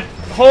 fired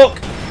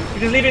Hawk. You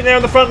just leave it there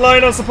on the front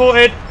line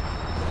unsupported.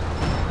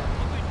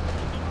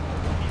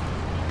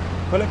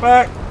 Pull it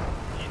back.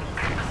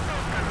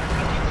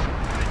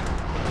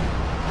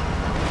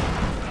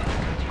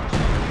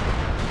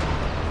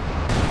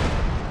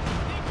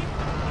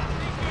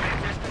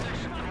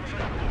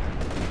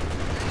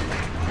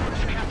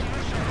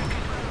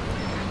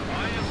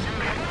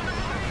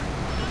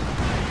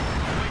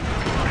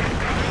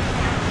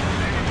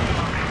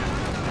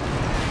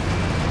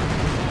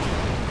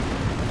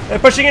 They're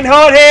pushing in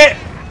hard here.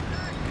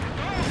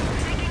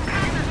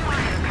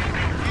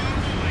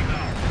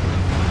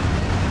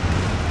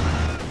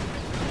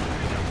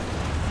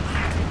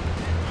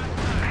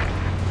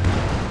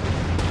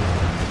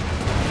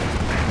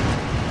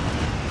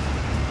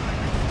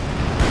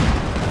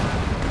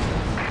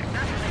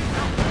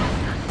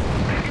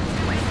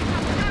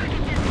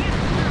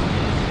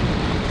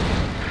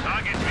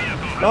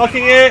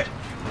 Marking it.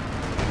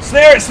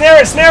 Snare it,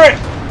 snare it, snare it.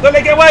 Don't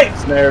let it get away.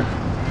 Snared.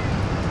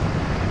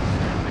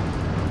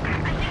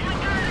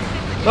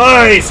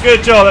 Nice,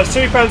 good job. That's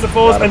 2 Panzer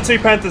IVs and 2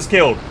 Panthers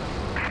killed.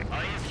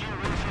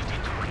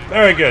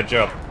 Very good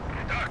job.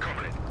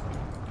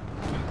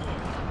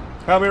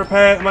 Help me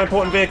repair my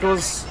important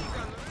vehicles.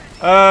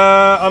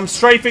 I'm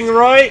strafing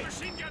right.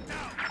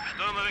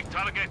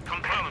 Target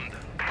confirmed.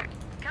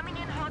 Coming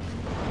in hot.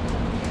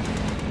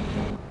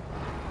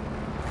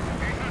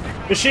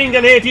 Machine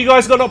gun here. If you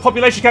guys got no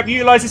population cap,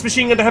 utilize this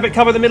machine gun to have it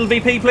cover the middle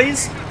VP,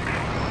 please.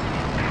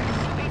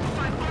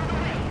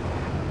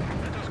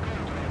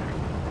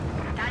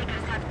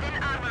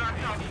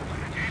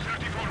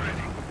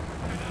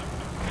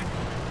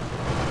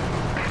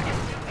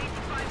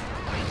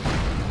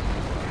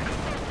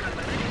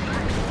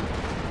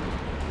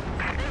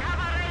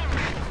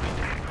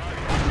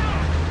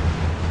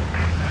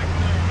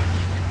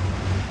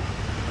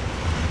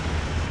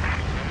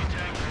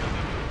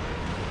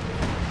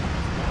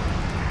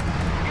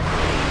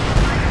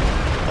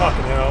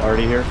 Fucking hell.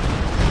 Already here.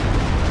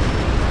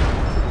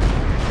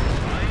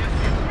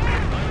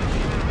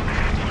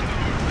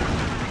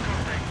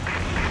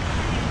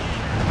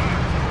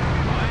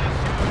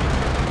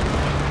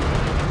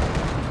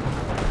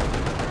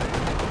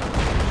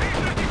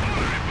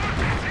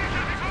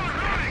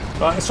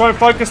 Right, let's try and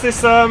focus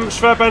this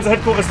Schwerpanzer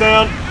headquarters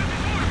down.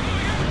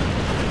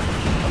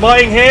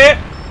 Mighting here.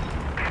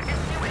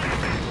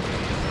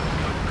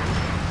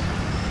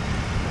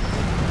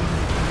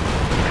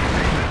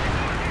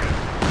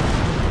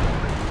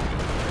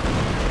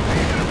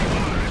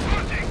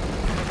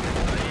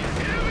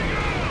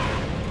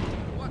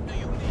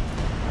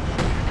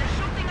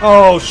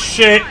 Oh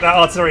shit, that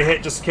artillery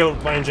hit just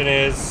killed my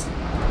engineers.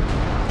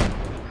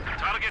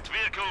 Target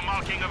vehicle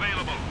marking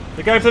available.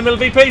 They're going for the middle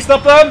VP,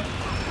 stop them!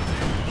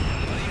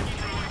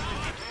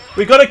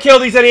 We've got to kill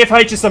these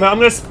NEFHs somehow. I'm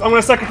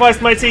gonna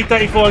sacrifice my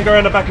T-34 and go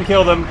around the back and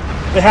kill them.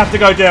 They have to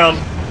go down.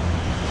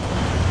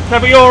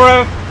 Have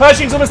your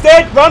Pershing's almost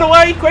dead. Run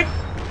away, quick!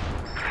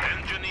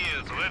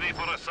 Engineers ready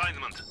for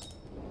assignment.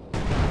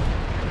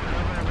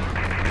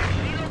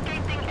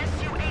 Relocating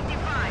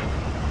SU-85.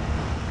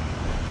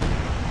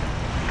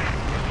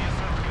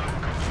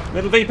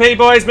 Middle VP,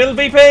 boys, middle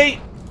VP!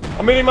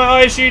 I'm moving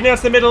my ISU now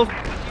to the middle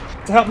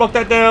to help lock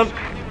that down.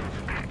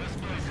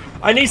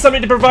 I need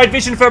something to provide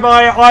vision for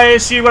my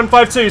ISU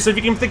 152, so if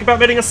you can think about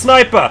building a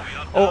sniper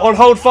or on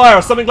hold fire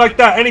or something like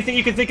that, anything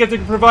you can think of to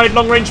provide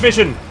long range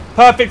vision.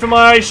 Perfect for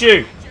my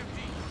ISU.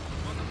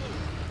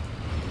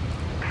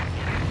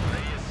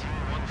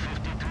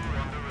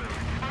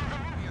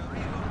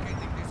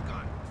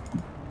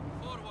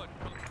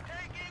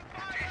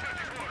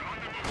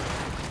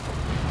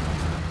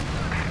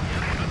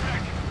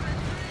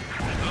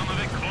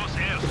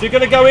 If you're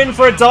gonna go in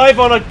for a dive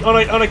on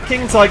a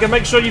King Tiger,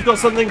 make sure you've got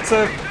something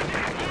to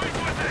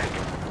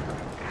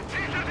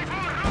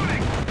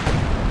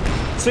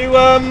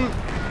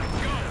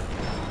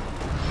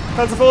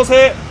Panzer IV's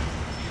here.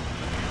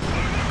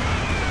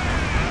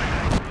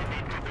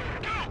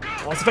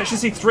 I was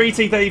efficiency 3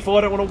 T-34, I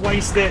don't want to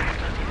waste it.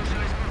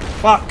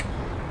 Fuck.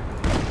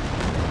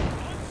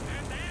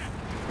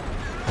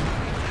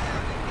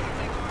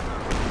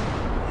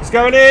 He's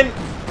going in.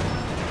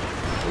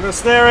 I'm gonna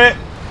snare it.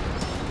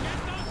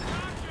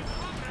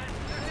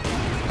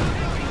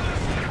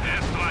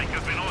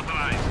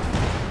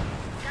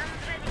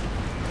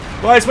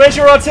 Guys, where's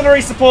your artillery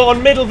support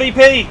on middle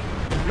VP?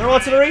 No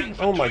artillery?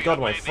 Oh my god,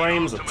 my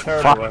frames are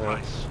terrible right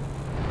now.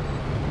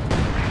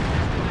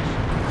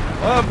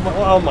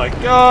 Oh my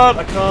god,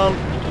 I can't.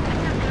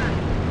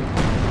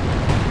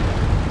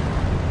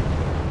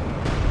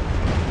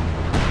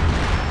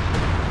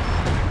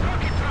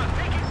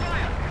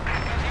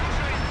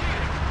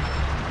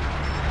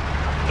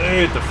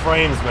 Dude, the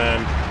frames,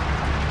 man.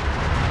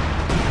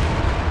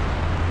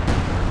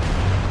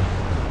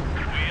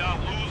 We are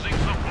losing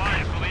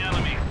supplies to the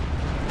enemy.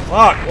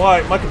 Fuck,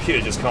 why? My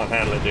computer just can't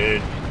handle it,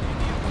 dude.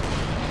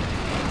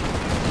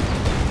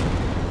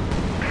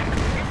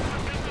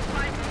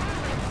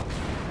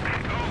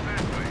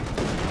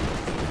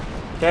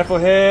 Careful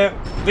here.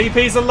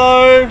 VPs are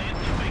low.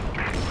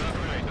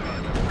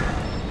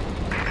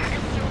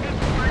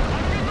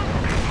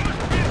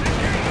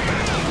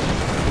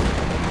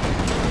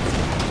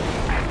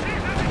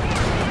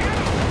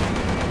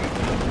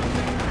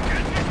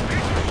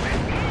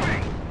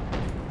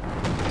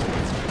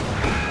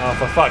 Oh,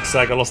 for fuck's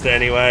sake, I lost it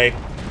anyway.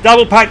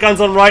 Double pack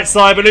guns on right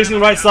side. We're losing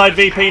right side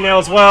VP now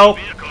as well.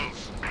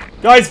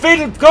 Guys,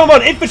 come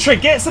on, infantry,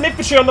 get some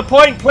infantry on the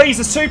point, please.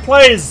 There's 2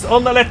 players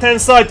on the left-hand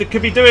side that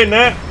could be doing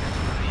that.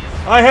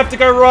 I have to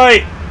go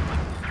right.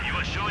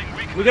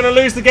 We're going to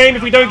lose the game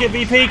if we don't get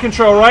VP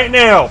control right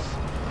now.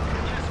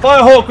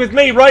 Firehawk with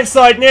me, right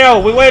side now.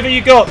 Wherever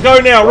you got, go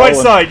now, right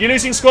side. You're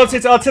losing squads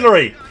here to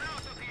artillery.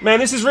 Man,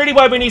 this is really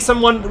why we need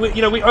someone,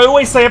 you know, I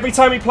always say every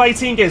time we play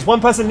team games,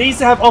 one person needs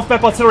to have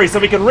off-map artillery so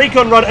we can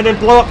recon run and then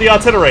blow up the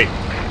artillery.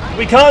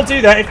 We can't do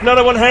that if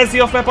no one has the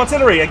off-map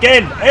artillery.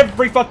 Again,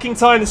 every fucking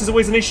time this is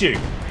always an issue.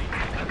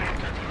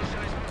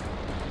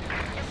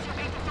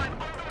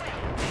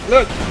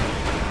 Look,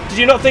 did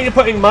you not think of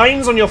putting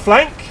mines on your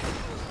flank?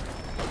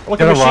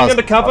 Like a machine gun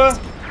to cover?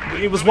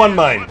 It was 1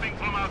 mine.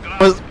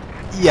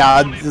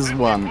 Yeah, there's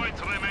one.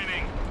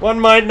 1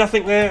 mine,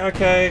 nothing there,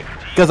 okay.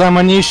 Because I'm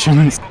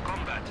munitions.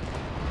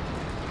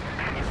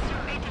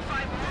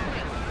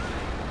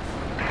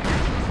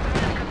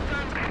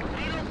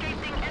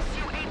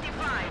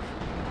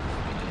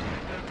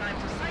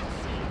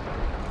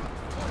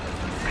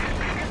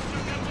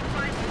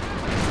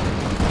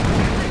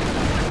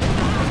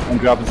 I'm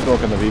dropping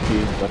smoke on the VP,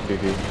 left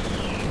VP.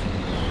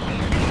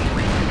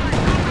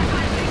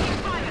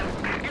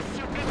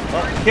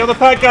 Oh, kill the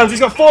pack guns. He's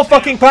got 4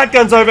 fucking pack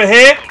guns over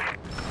here.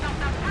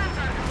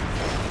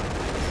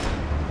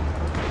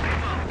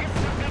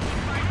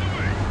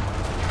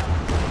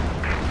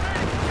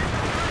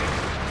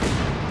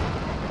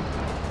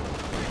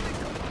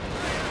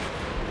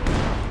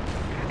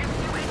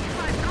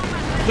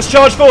 Just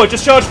charge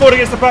forward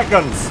against the pack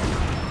guns.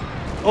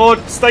 Or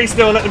stay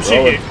still and let them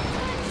shoot you.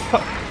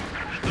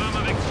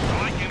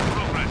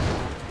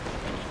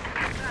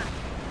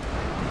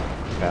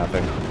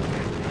 Tapping.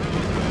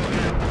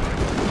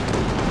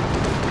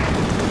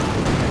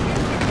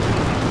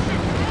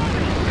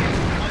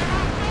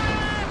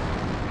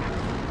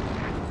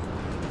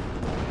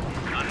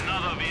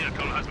 Another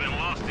vehicle has been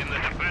lost in the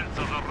defense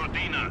of the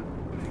Rodina.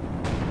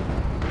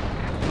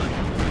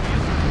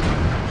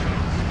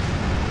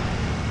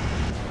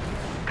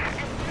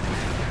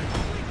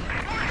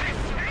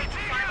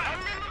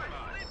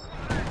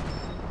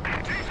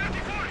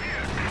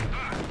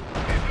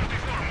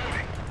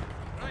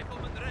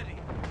 Rifleman ready.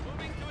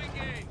 Moving to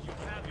engage. You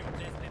have your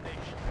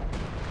destination.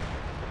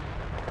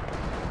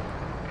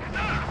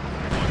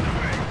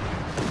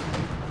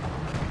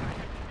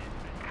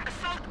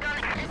 Assault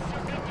gun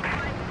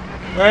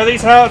SU-85. Where are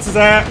these howitzers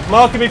at?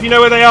 Mark them if you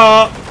know where they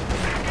are.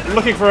 I'm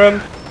looking for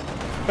them.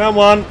 Found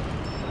one.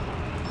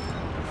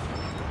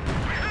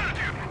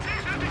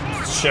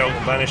 Shell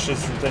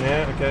vanishes from thin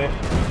air, okay.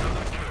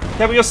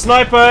 Yeah, but your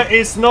sniper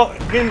is not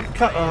in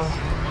cut. Oh.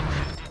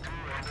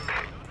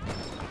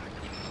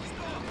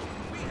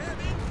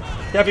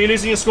 Yeah, but you're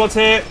losing your squads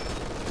here.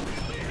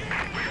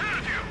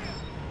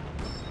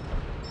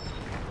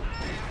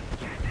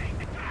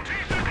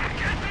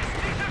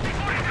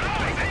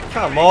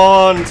 Come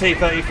on,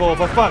 T-34,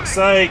 for fuck's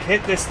sake,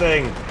 hit this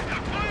thing.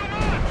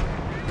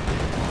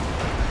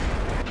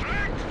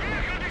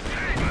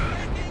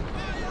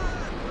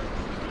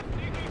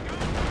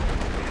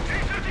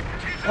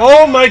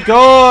 Oh my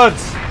god!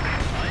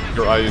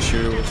 Your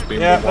ISU is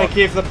being Yeah, bombarded. thank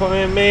you for the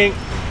putting in me.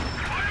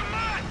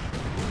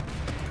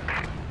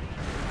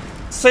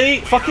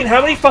 See, fucking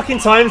how many fucking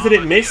times did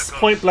it miss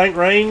point blank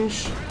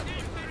range?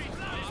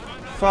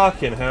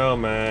 Fucking hell,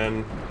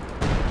 man.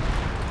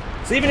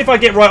 So even if I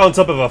get right on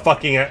top of a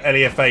fucking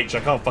LEFH, I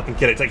can't fucking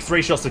kill it. It takes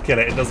 3 shots to kill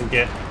it. It doesn't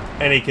get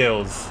any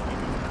kills.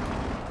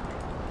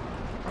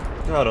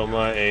 God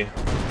almighty.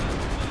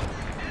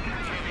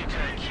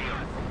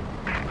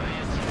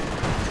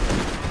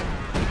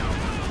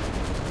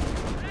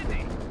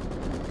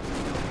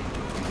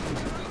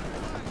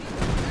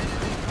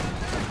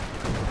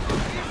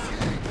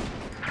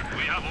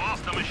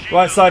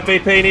 Right side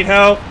VP, need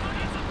help?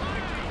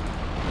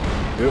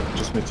 Yep,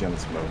 just meet you on the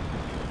smoke.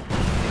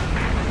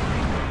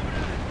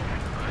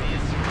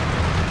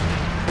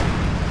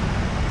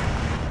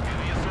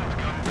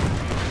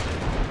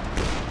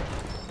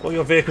 All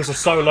your vehicles are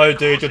so low,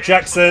 dude. Your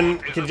Jackson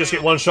can just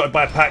get one-shotted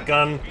by a pack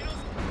gun.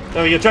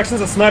 No, your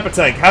Jackson's a sniper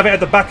tank. Have it at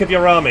the back of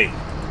your army.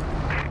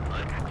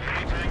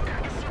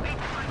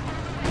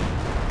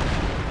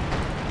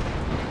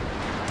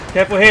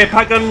 Careful here,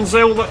 pack guns,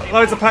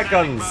 loads of pack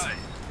guns.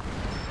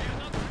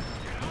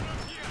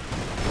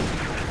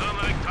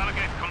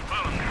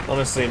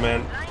 Honestly,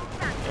 man.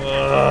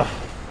 Ugh.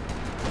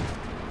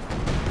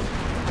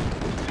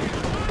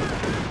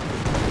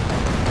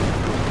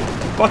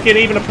 Fucking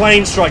even a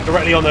plane strike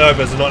directly on the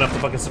overs is not enough to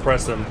fucking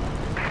suppress them.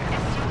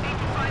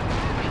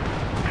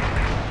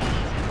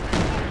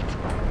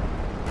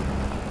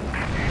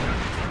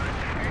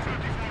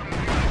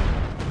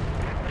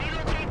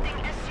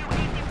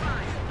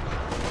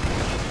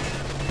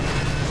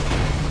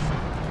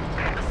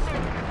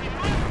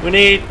 We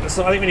need,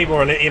 so I think we need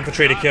more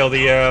infantry to kill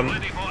the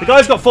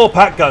guy's got 4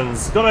 pack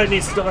guns. Gotta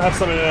have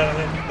something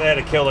there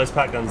to kill those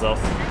pack guns off.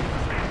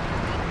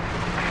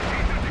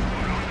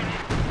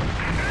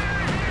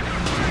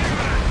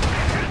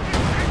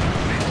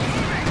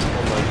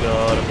 Oh my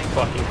god, how many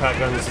fucking pack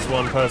guns does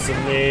one person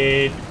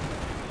need?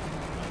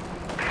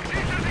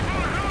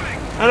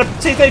 And a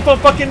T-34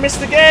 fucking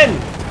missed again!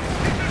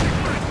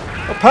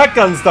 Well, pack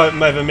guns don't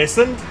ever miss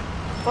them.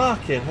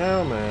 Fucking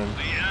hell, man.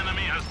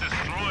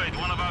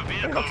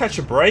 I'll catch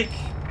a break.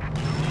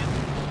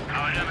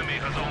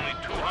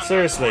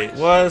 Seriously,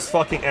 worst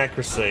fucking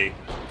accuracy.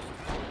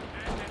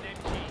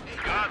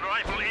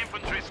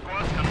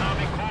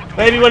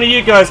 Maybe one of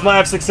you guys might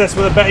have success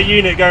with a better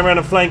unit going around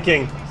and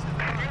flanking.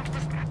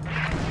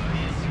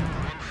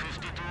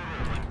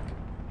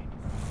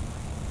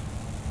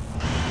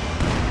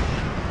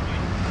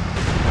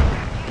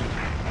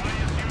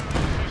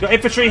 Got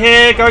infantry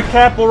here, go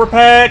cap or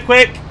repair,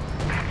 quick!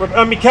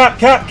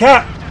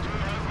 Cap!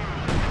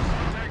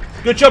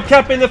 Good job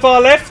capping the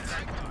far left.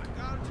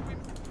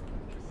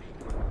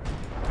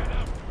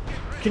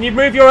 Can you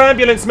move your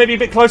ambulance maybe a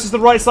bit closer to the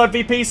right side,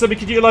 VP, so we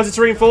could utilise it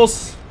to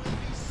reinforce?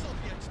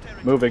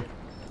 Moving.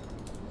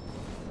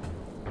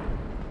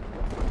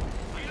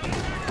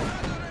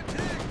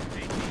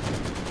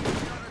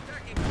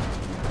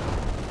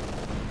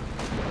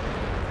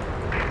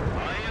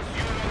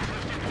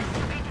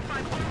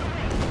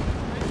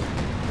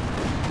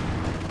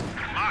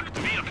 Marked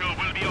vehicle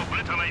will be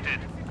obliterated.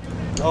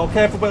 Oh,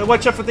 careful, but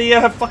watch out for the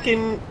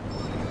fucking...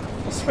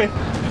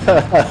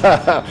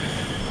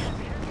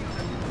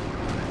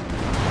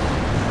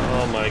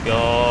 Oh my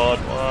god,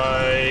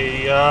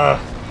 why... The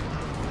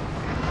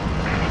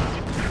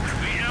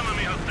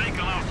enemy has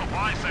taken our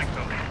supply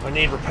sector. I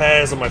need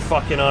repairs on my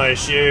fucking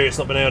ISU, it's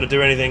not been able to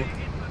do anything.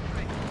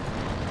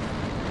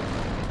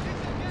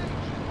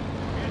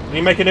 Can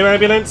you make a new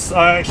ambulance?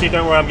 I actually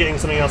don't worry, I'm getting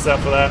something else out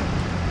for that.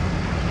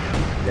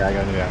 Yeah, I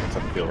got a new ambulance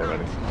on the field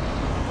already.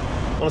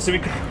 Honestly,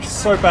 we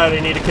so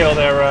badly need to kill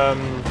their,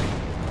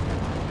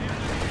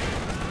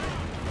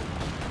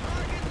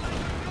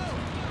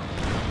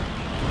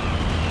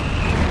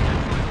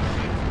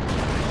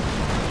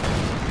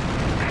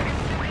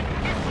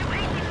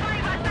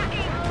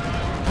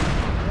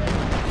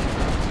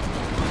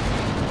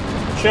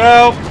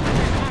 Shell!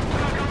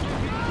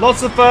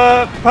 Lots of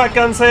pack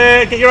guns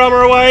here, get your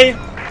armor away!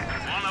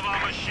 One of our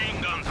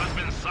machine guns has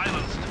been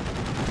silenced.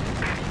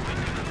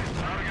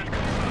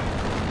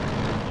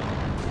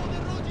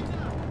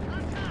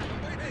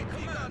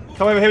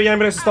 Come over here with your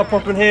ambulance and stop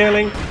popping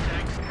healing.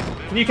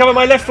 Can you cover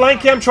my left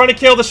flank here? I'm trying to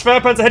kill the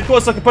Schwerpanzer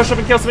headquarters so I can push up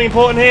and kill something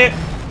important here.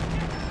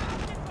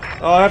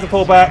 Oh, I have to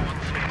pull back.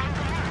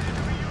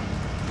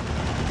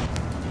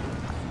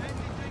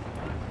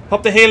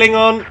 Pop the healing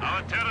on.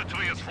 Our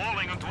territory is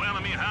falling into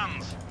enemy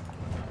hands.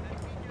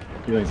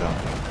 Healing's on.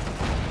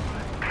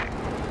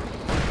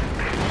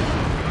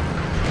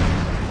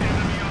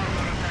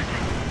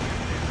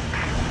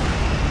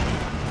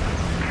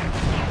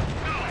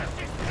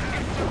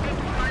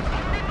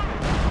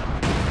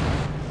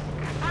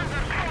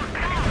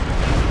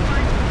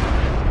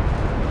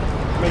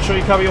 Make sure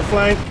you cover your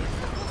flank.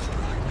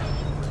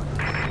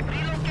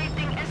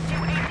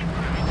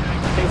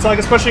 King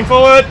Tiger's pushing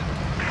forward.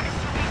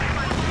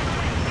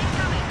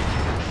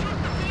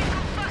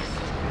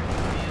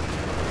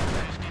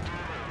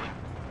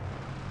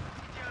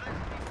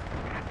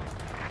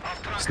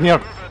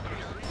 Sneer.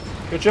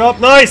 Good job.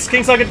 Nice.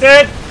 King Tiger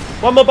dead.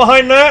 One more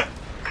behind that.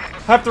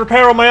 Have to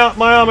repair on my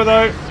armor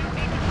though.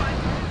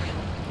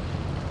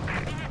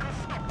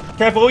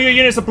 Careful, all your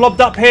units are blobbed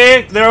up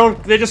here.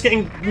 They're just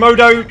getting mowed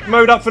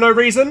up for no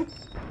reason.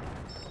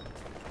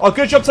 Oh,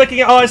 good job taking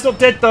it. Oh, it's not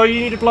dead though. You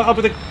need to blow it up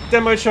with a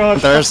demo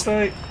charge. There's-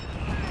 Fuck's sake.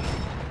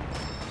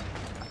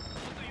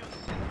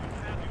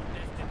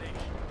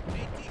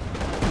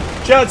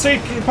 Shout out to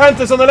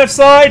Panthers on the left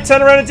side.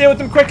 Turn around and deal with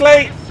them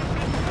quickly.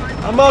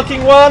 I'm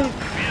marking one.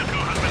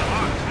 Vehicle has been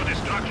marked for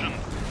destruction.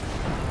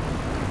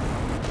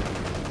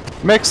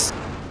 Mix.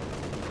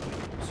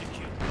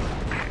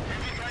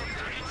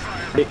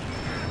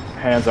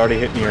 Hands already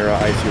hitting your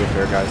ICU up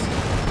there, guys.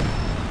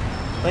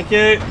 Thank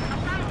you.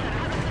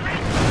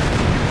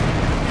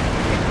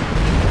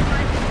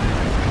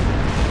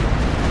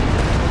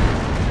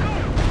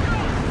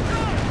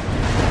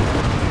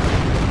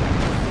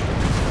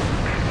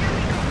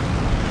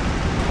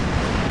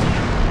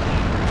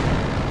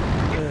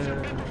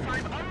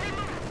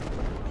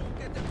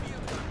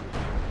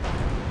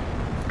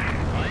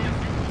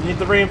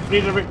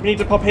 Need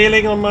to pop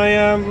healing on my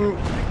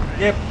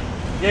yep.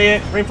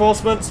 Yeah,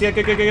 reinforcements. Yeah,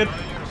 good.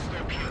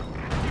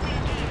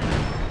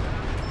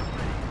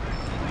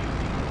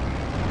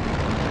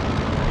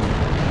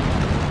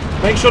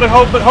 Make sure to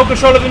hold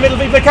control of the middle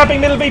VP. They're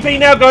capping middle VP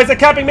now, guys. They're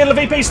capping middle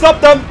VP.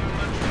 Stop them.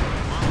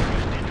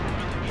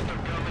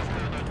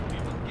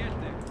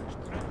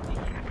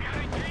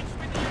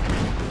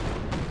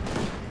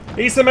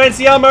 Eastern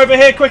Manciam over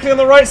here, quickly on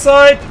the right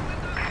side.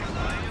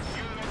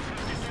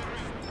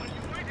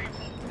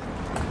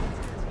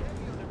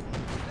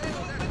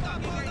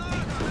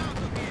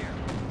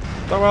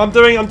 Don't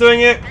worry, I'm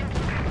doing it.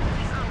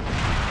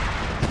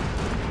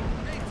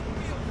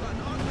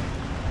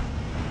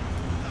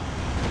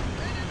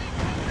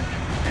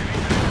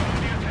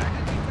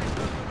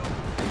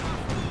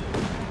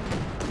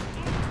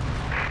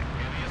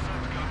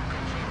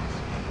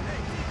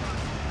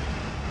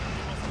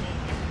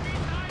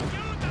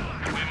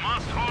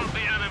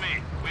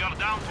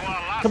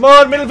 Come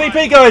on, middle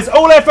VP, guys!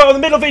 All effort on the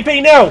middle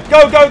VP now!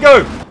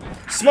 Go!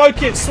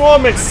 Smoke it,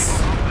 swarm it!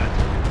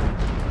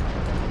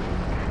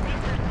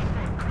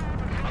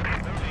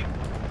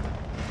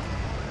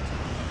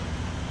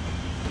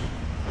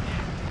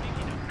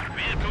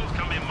 Vehicles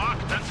can be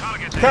marked and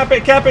targeted. Cap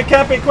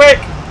it, quick!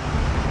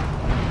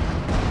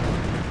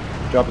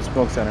 Drop a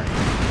smoke center.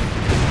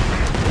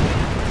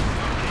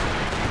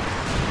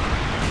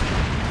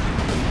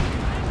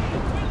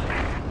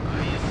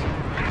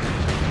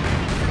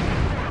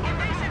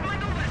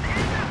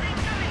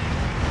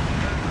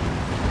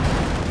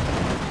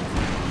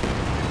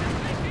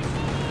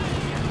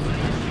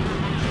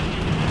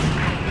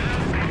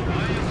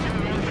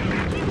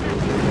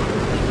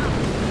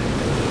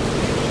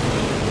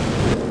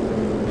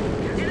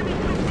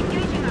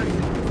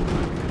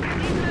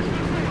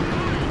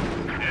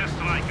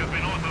 Airstrike has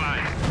been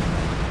authorized.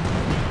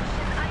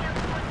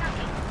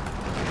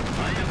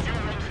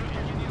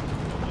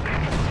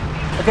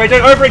 Okay,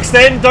 don't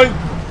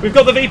overextend. We've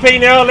got the VP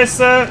now. Let's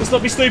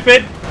not be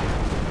stupid.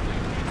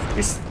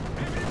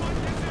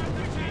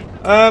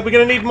 We're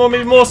gonna need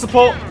maybe more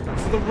support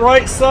for the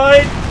right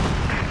side.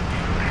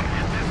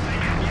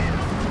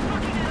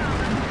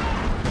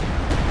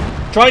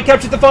 Try and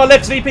capture the far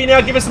left VP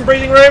now. Give us some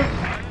breathing room.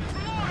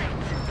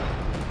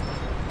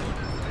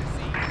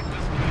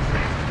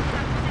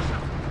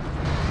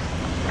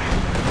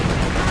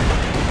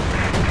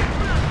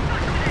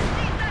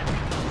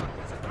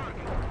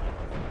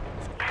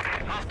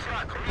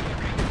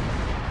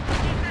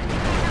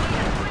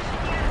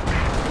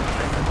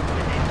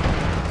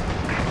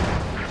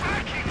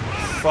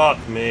 Fuck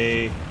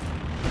me.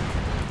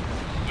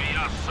 We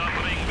are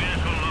suffering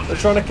vehicle losses. They're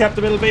trying to cap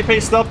the middle VP.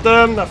 Stop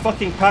them. That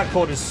fucking pack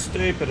cord is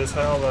stupid as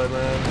hell, though,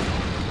 man.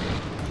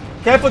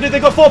 Careful, dude.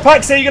 They've got 4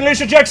 packs here. You're gonna lose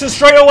your Jackson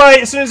straight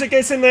away as soon as it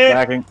gets in there.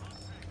 Backing.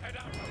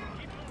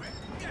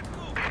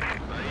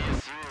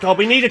 God,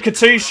 we need a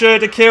Katusha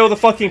to kill the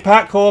fucking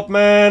pack corp,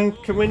 man.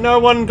 Can we? No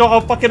one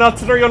got a fucking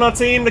artillery on our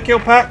team to kill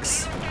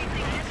packs.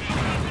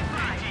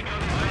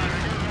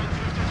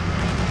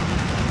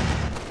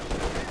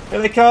 Here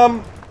they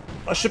come.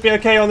 I should be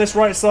okay on this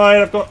right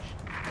side. I've got.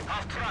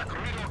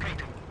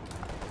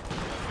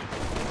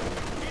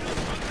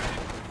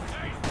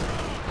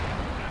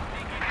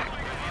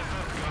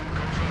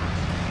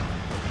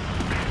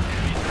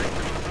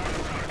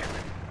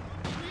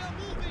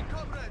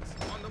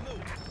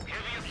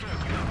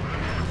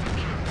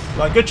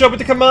 Right, good job with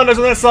the commandos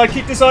on that side.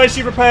 Keep this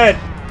ISU repaired.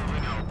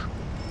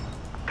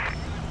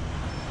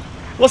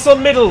 What's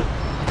on middle?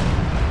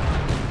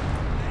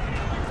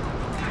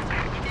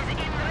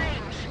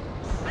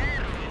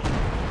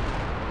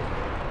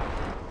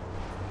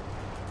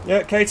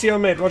 Yeah, KT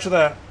on mid. Roger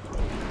that.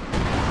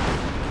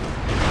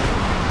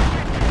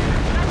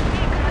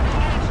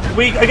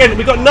 We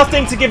got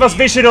nothing to give us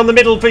vision on the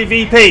middle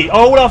VP.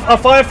 All our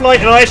Firefly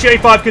and our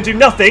SGA-5 can do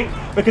nothing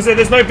because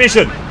there's no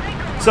vision.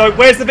 So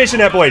where's the vision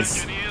at,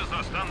 boys?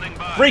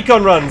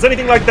 Recon runs,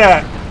 anything like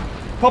that.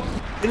 Pop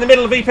in the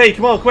middle of VP.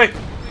 Come on, quick.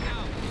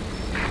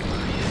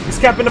 He's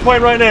capping the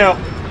point right now.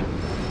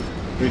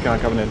 Recon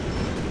coming in.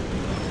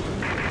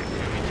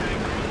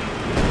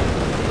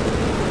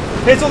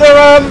 Here's all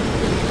their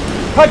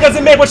pack guns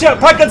in mid. Watch out,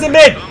 pack guns in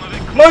mid.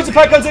 Loads of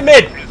pack guns in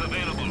mid.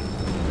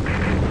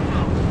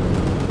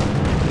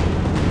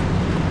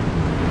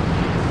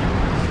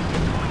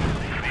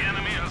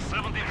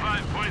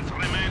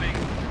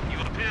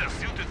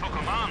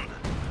 command.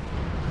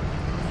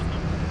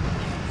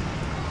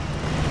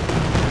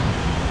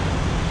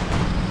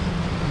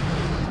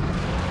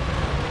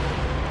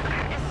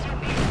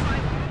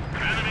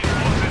 Enemy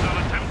forces are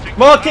attempting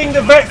Marking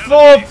the Vet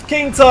 4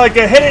 King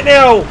Tiger. Hit it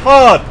now.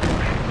 Hard.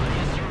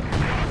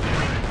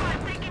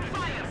 Taking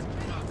fire.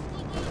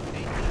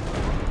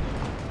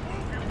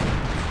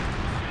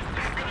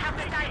 They have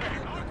the Tiger.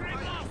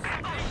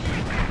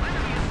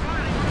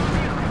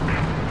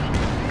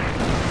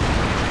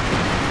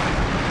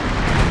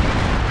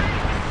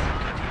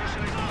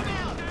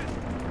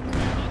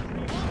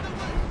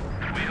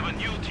 We have a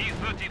new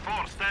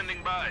T-34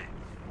 standing by.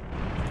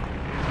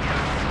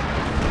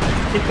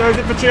 Keep those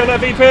infantry on that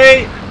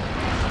VP.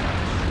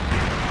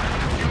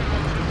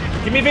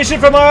 Give me vision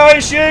from my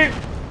ISU.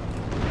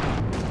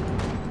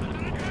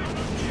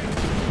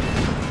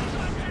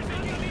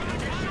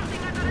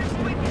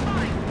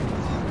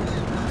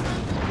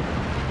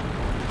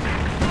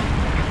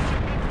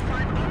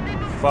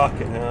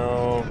 Fucking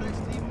hell.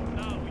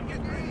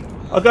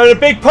 I'm going a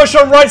big push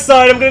on right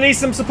side. I'm going to need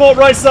some support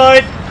right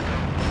side.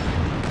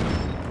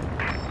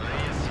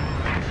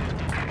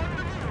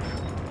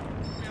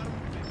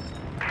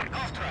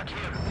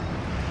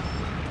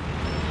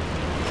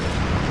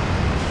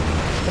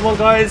 Come on,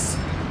 guys.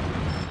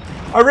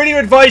 I really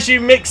advise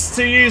you mix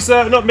to use,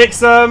 not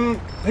mix,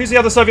 who's the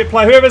other Soviet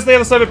player? Whoever's the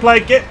other Soviet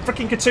player, get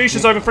freaking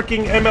Katyushas over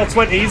freaking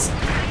ML-20s.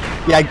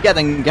 Yeah,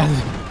 getting. More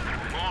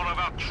of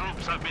our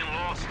troops have been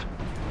lost.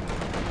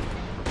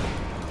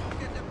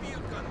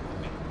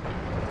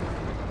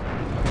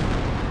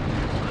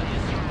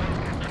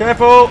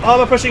 Careful,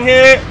 armor pushing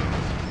here. The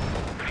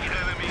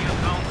enemy is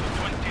down to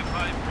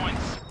 25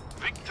 points.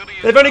 Victory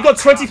is They've only got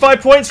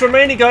 25 points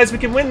remaining, guys. We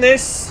can win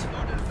this.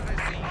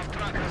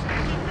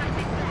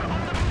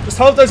 Just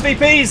hold those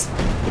VPs.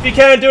 If you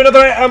can, do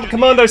another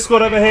commando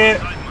squad over here.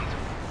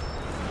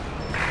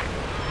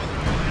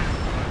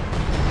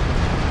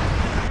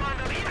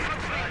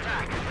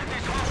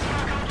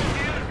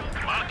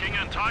 marking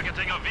and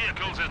targeting of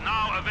vehicles is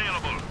now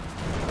available.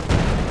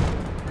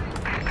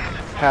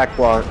 Pack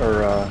block,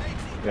 or,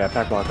 yeah,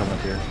 pack block coming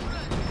up here.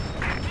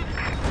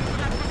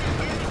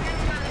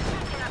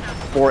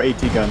 4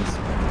 AT guns.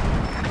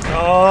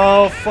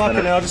 Oh,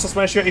 fucking hell. Just lost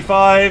my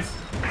SU-85.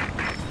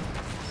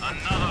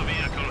 Another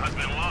vehicle has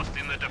been lost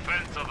in the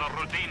defense of the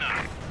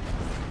Rutina.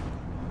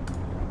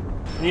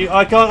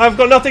 I can't. I've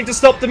got nothing to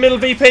stop the middle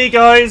VP,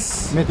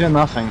 guys. Me do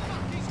nothing.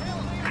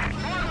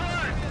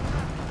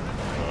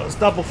 Oh, it's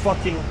double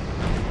fucking.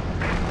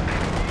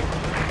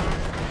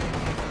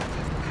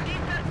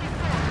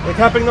 They're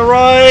capping the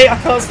right. I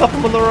can't stop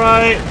them on the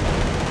right.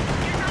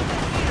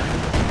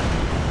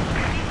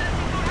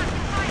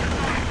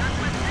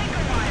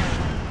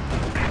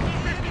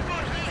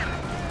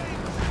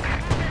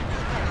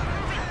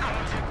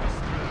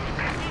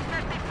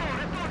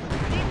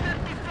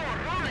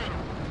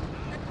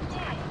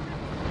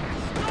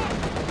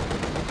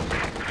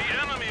 The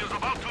enemy is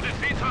about to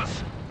defeat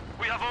us.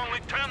 We have only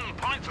 10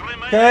 points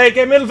remaining. Okay,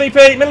 get middle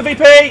VP. Middle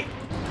VP.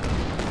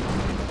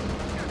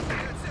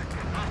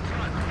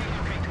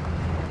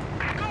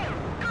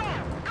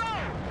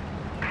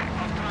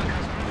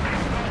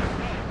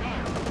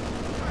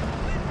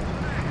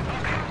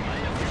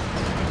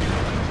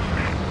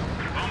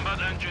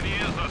 Combat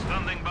engineers are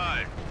standing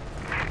by.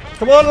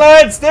 Come on,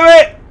 lads. Do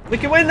it. We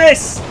can win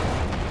this.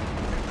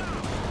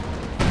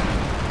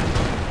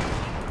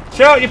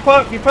 Shout, your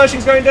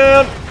Pershing's going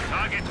down.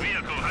 Target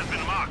vehicle has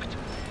been marked.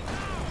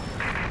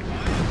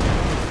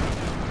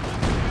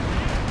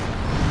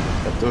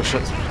 Those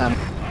shots.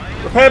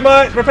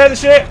 Repair the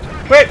ship.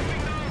 Quick.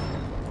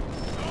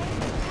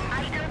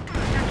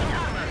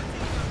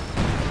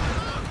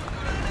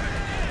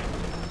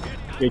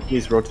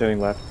 AT's rotating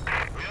left.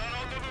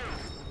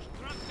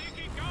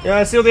 Yeah,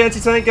 I see all the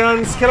anti-tank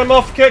guns. Kill them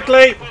off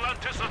quickly. We'll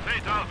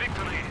anticipate our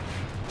victory.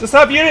 Just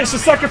have units.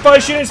 Just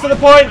sacrifice units for the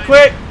point.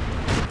 Quick.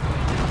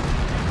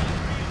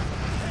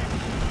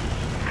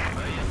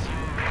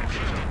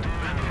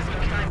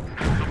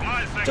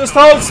 Just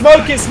hold.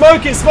 Smoke it.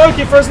 Smoke it. Smoke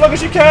it for as long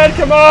as you can.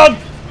 Come on.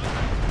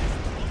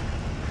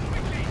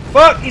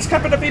 Fuck. He's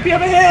capping the VP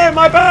over here.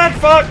 My bad.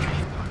 Fuck.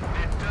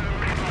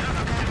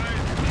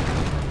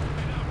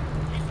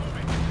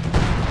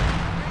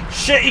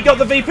 Shit. He got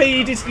the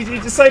VP. He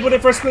disabled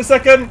it for a split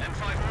second.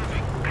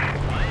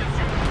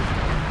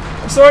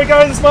 I'm sorry,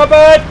 guys. It's my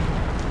bad.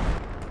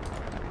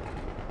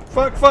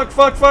 Fuck. Fuck.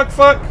 Fuck. Fuck.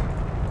 Fuck.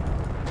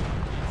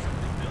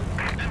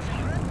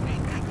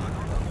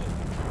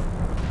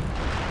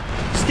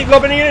 Just keep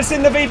lobbing units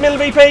in the middle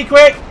VP,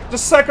 quick!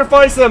 Just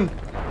sacrifice them!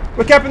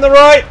 We're capping the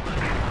right!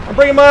 I'm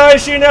bringing my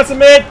ISU now to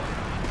mid!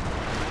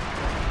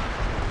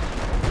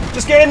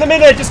 Just get in the mid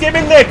there! Just get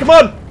him in there! Come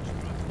on!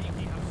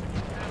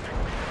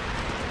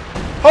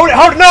 Hold it!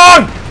 Hold it!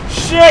 No!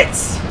 Shit!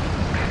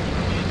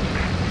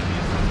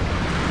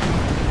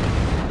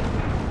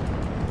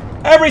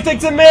 Everything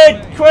to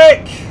mid!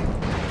 Quick!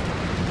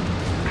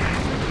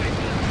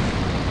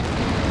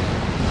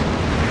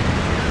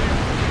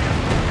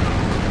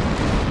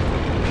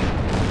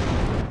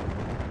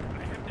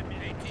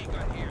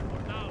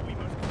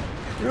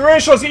 Your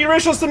ratios, get your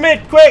ratios to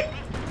mid, quick!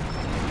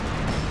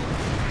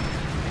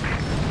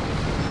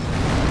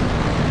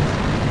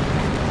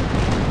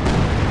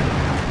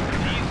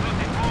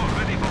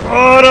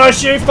 Oh, no,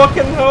 you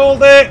fucking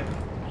hold it!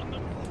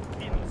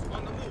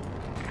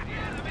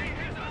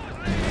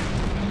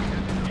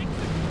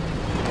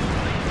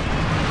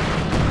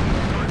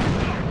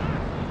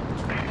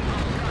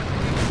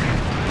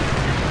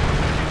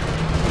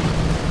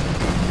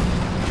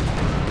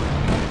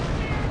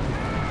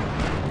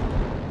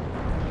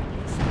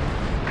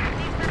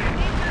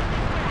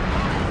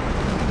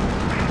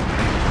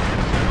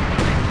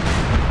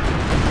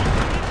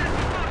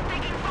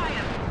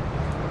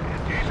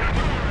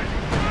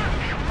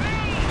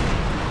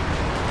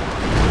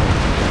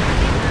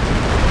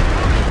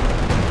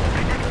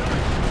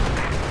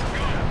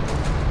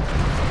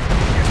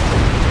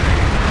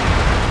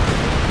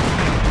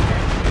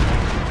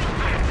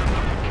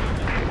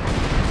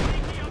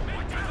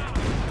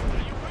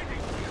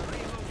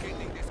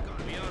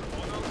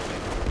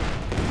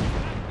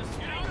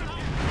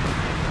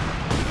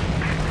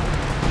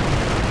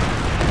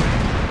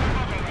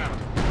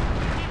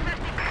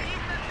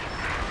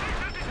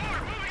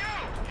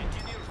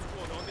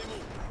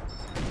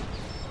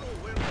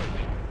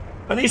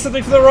 I need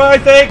something for the right,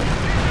 I think!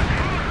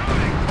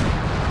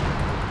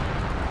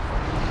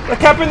 The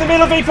cap in the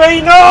middle,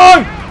 VP!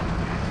 No!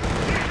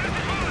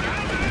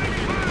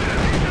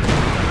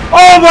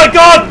 Oh my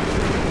god!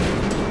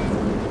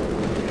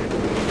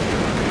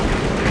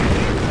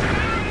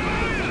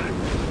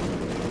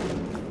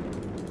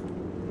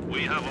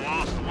 We have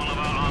lost one of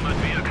our armored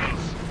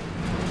vehicles.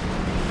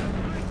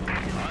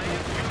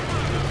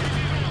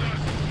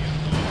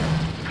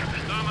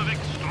 Islamic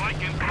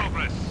strike in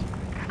progress.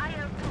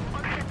 IL-2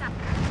 on the attack.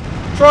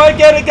 Try and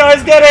get it,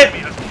 guys, get We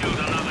it! have killed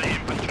another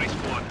infantry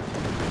squad.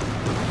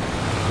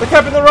 The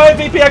cap in the right,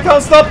 VP, I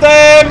can't stop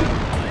them!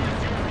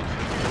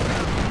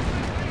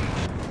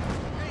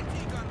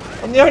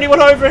 I'm the only one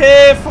over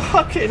here,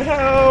 fucking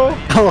hell!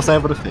 I was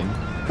able to think.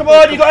 Come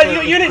on, you got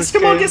your units,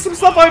 come on, get some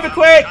stuff over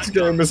quick! This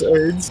game is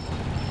AIDS.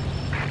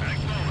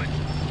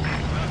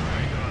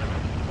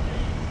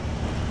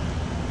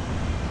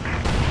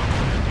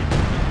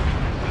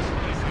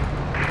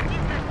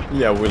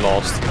 Yeah, we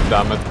lost.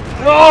 Damn it.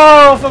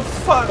 Oh, for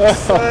fuck's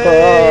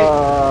sake!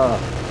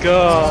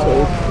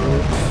 God.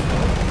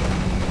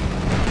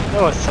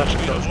 That was such a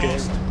close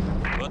game.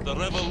 But the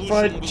revolution If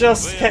I will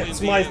just prevail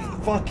kept in my the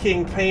end.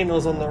 fucking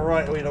penals on the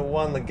right, we'd have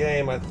won the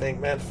game, I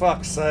think, man.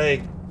 Fuck's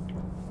sake.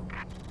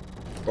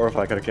 Or if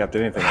I could have kept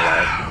anything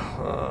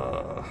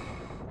alive.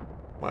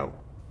 Wow.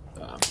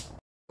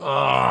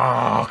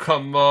 Oh,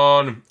 come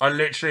on. I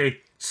literally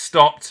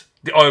stopped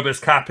the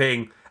Obers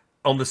capping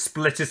on the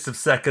splittest of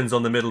seconds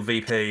on the middle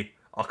VP.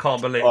 I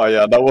can't believe Oh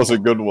yeah, that was a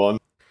good one.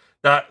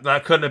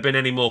 that couldn't have been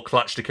any more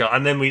clutch to kill.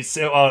 And then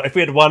if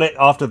we had won it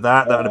after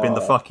that, that would have been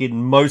the fucking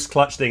most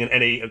clutch thing in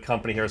any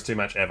Company Heroes 2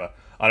 match ever.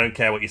 I don't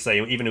care what you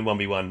say, even in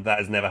 1v1, that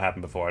has never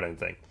happened before, I don't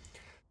think.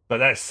 But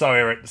that's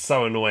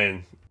so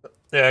annoying.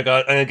 Yeah,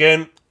 guys, and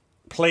again,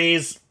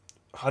 please,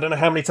 I don't know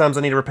how many times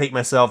I need to repeat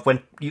myself,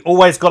 when you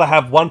always got to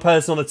have one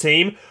person on the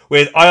team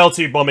with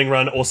IL-2 bombing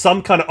run or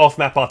some kind of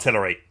off-map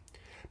artillery.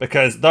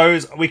 Because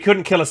we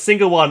couldn't kill a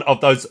single one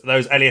of those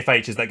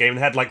LEFHs that game, and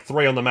had like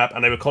 3 on the map,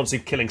 and they were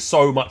constantly killing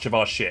so much of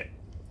our shit.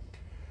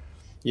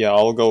 Yeah,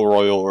 I'll go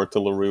Royal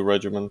Artillery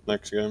Regiment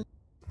next game.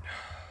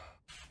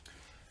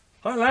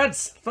 Hi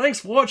lads, thanks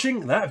for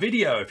watching that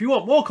video. If you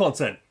want more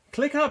content,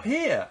 click up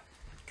here.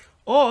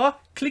 Or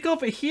click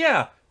over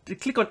here to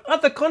click on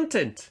other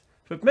content.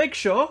 But make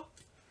sure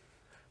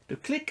to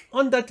click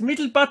on that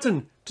middle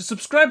button to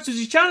subscribe to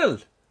the channel.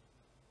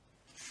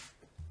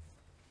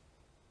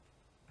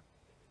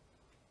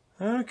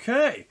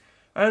 Okay,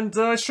 and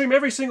I stream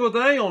every single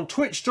day on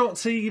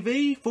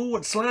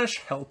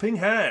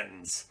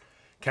twitch.tv/HelpingHands.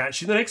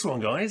 Catch you in the next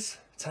one, guys.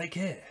 Take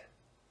care.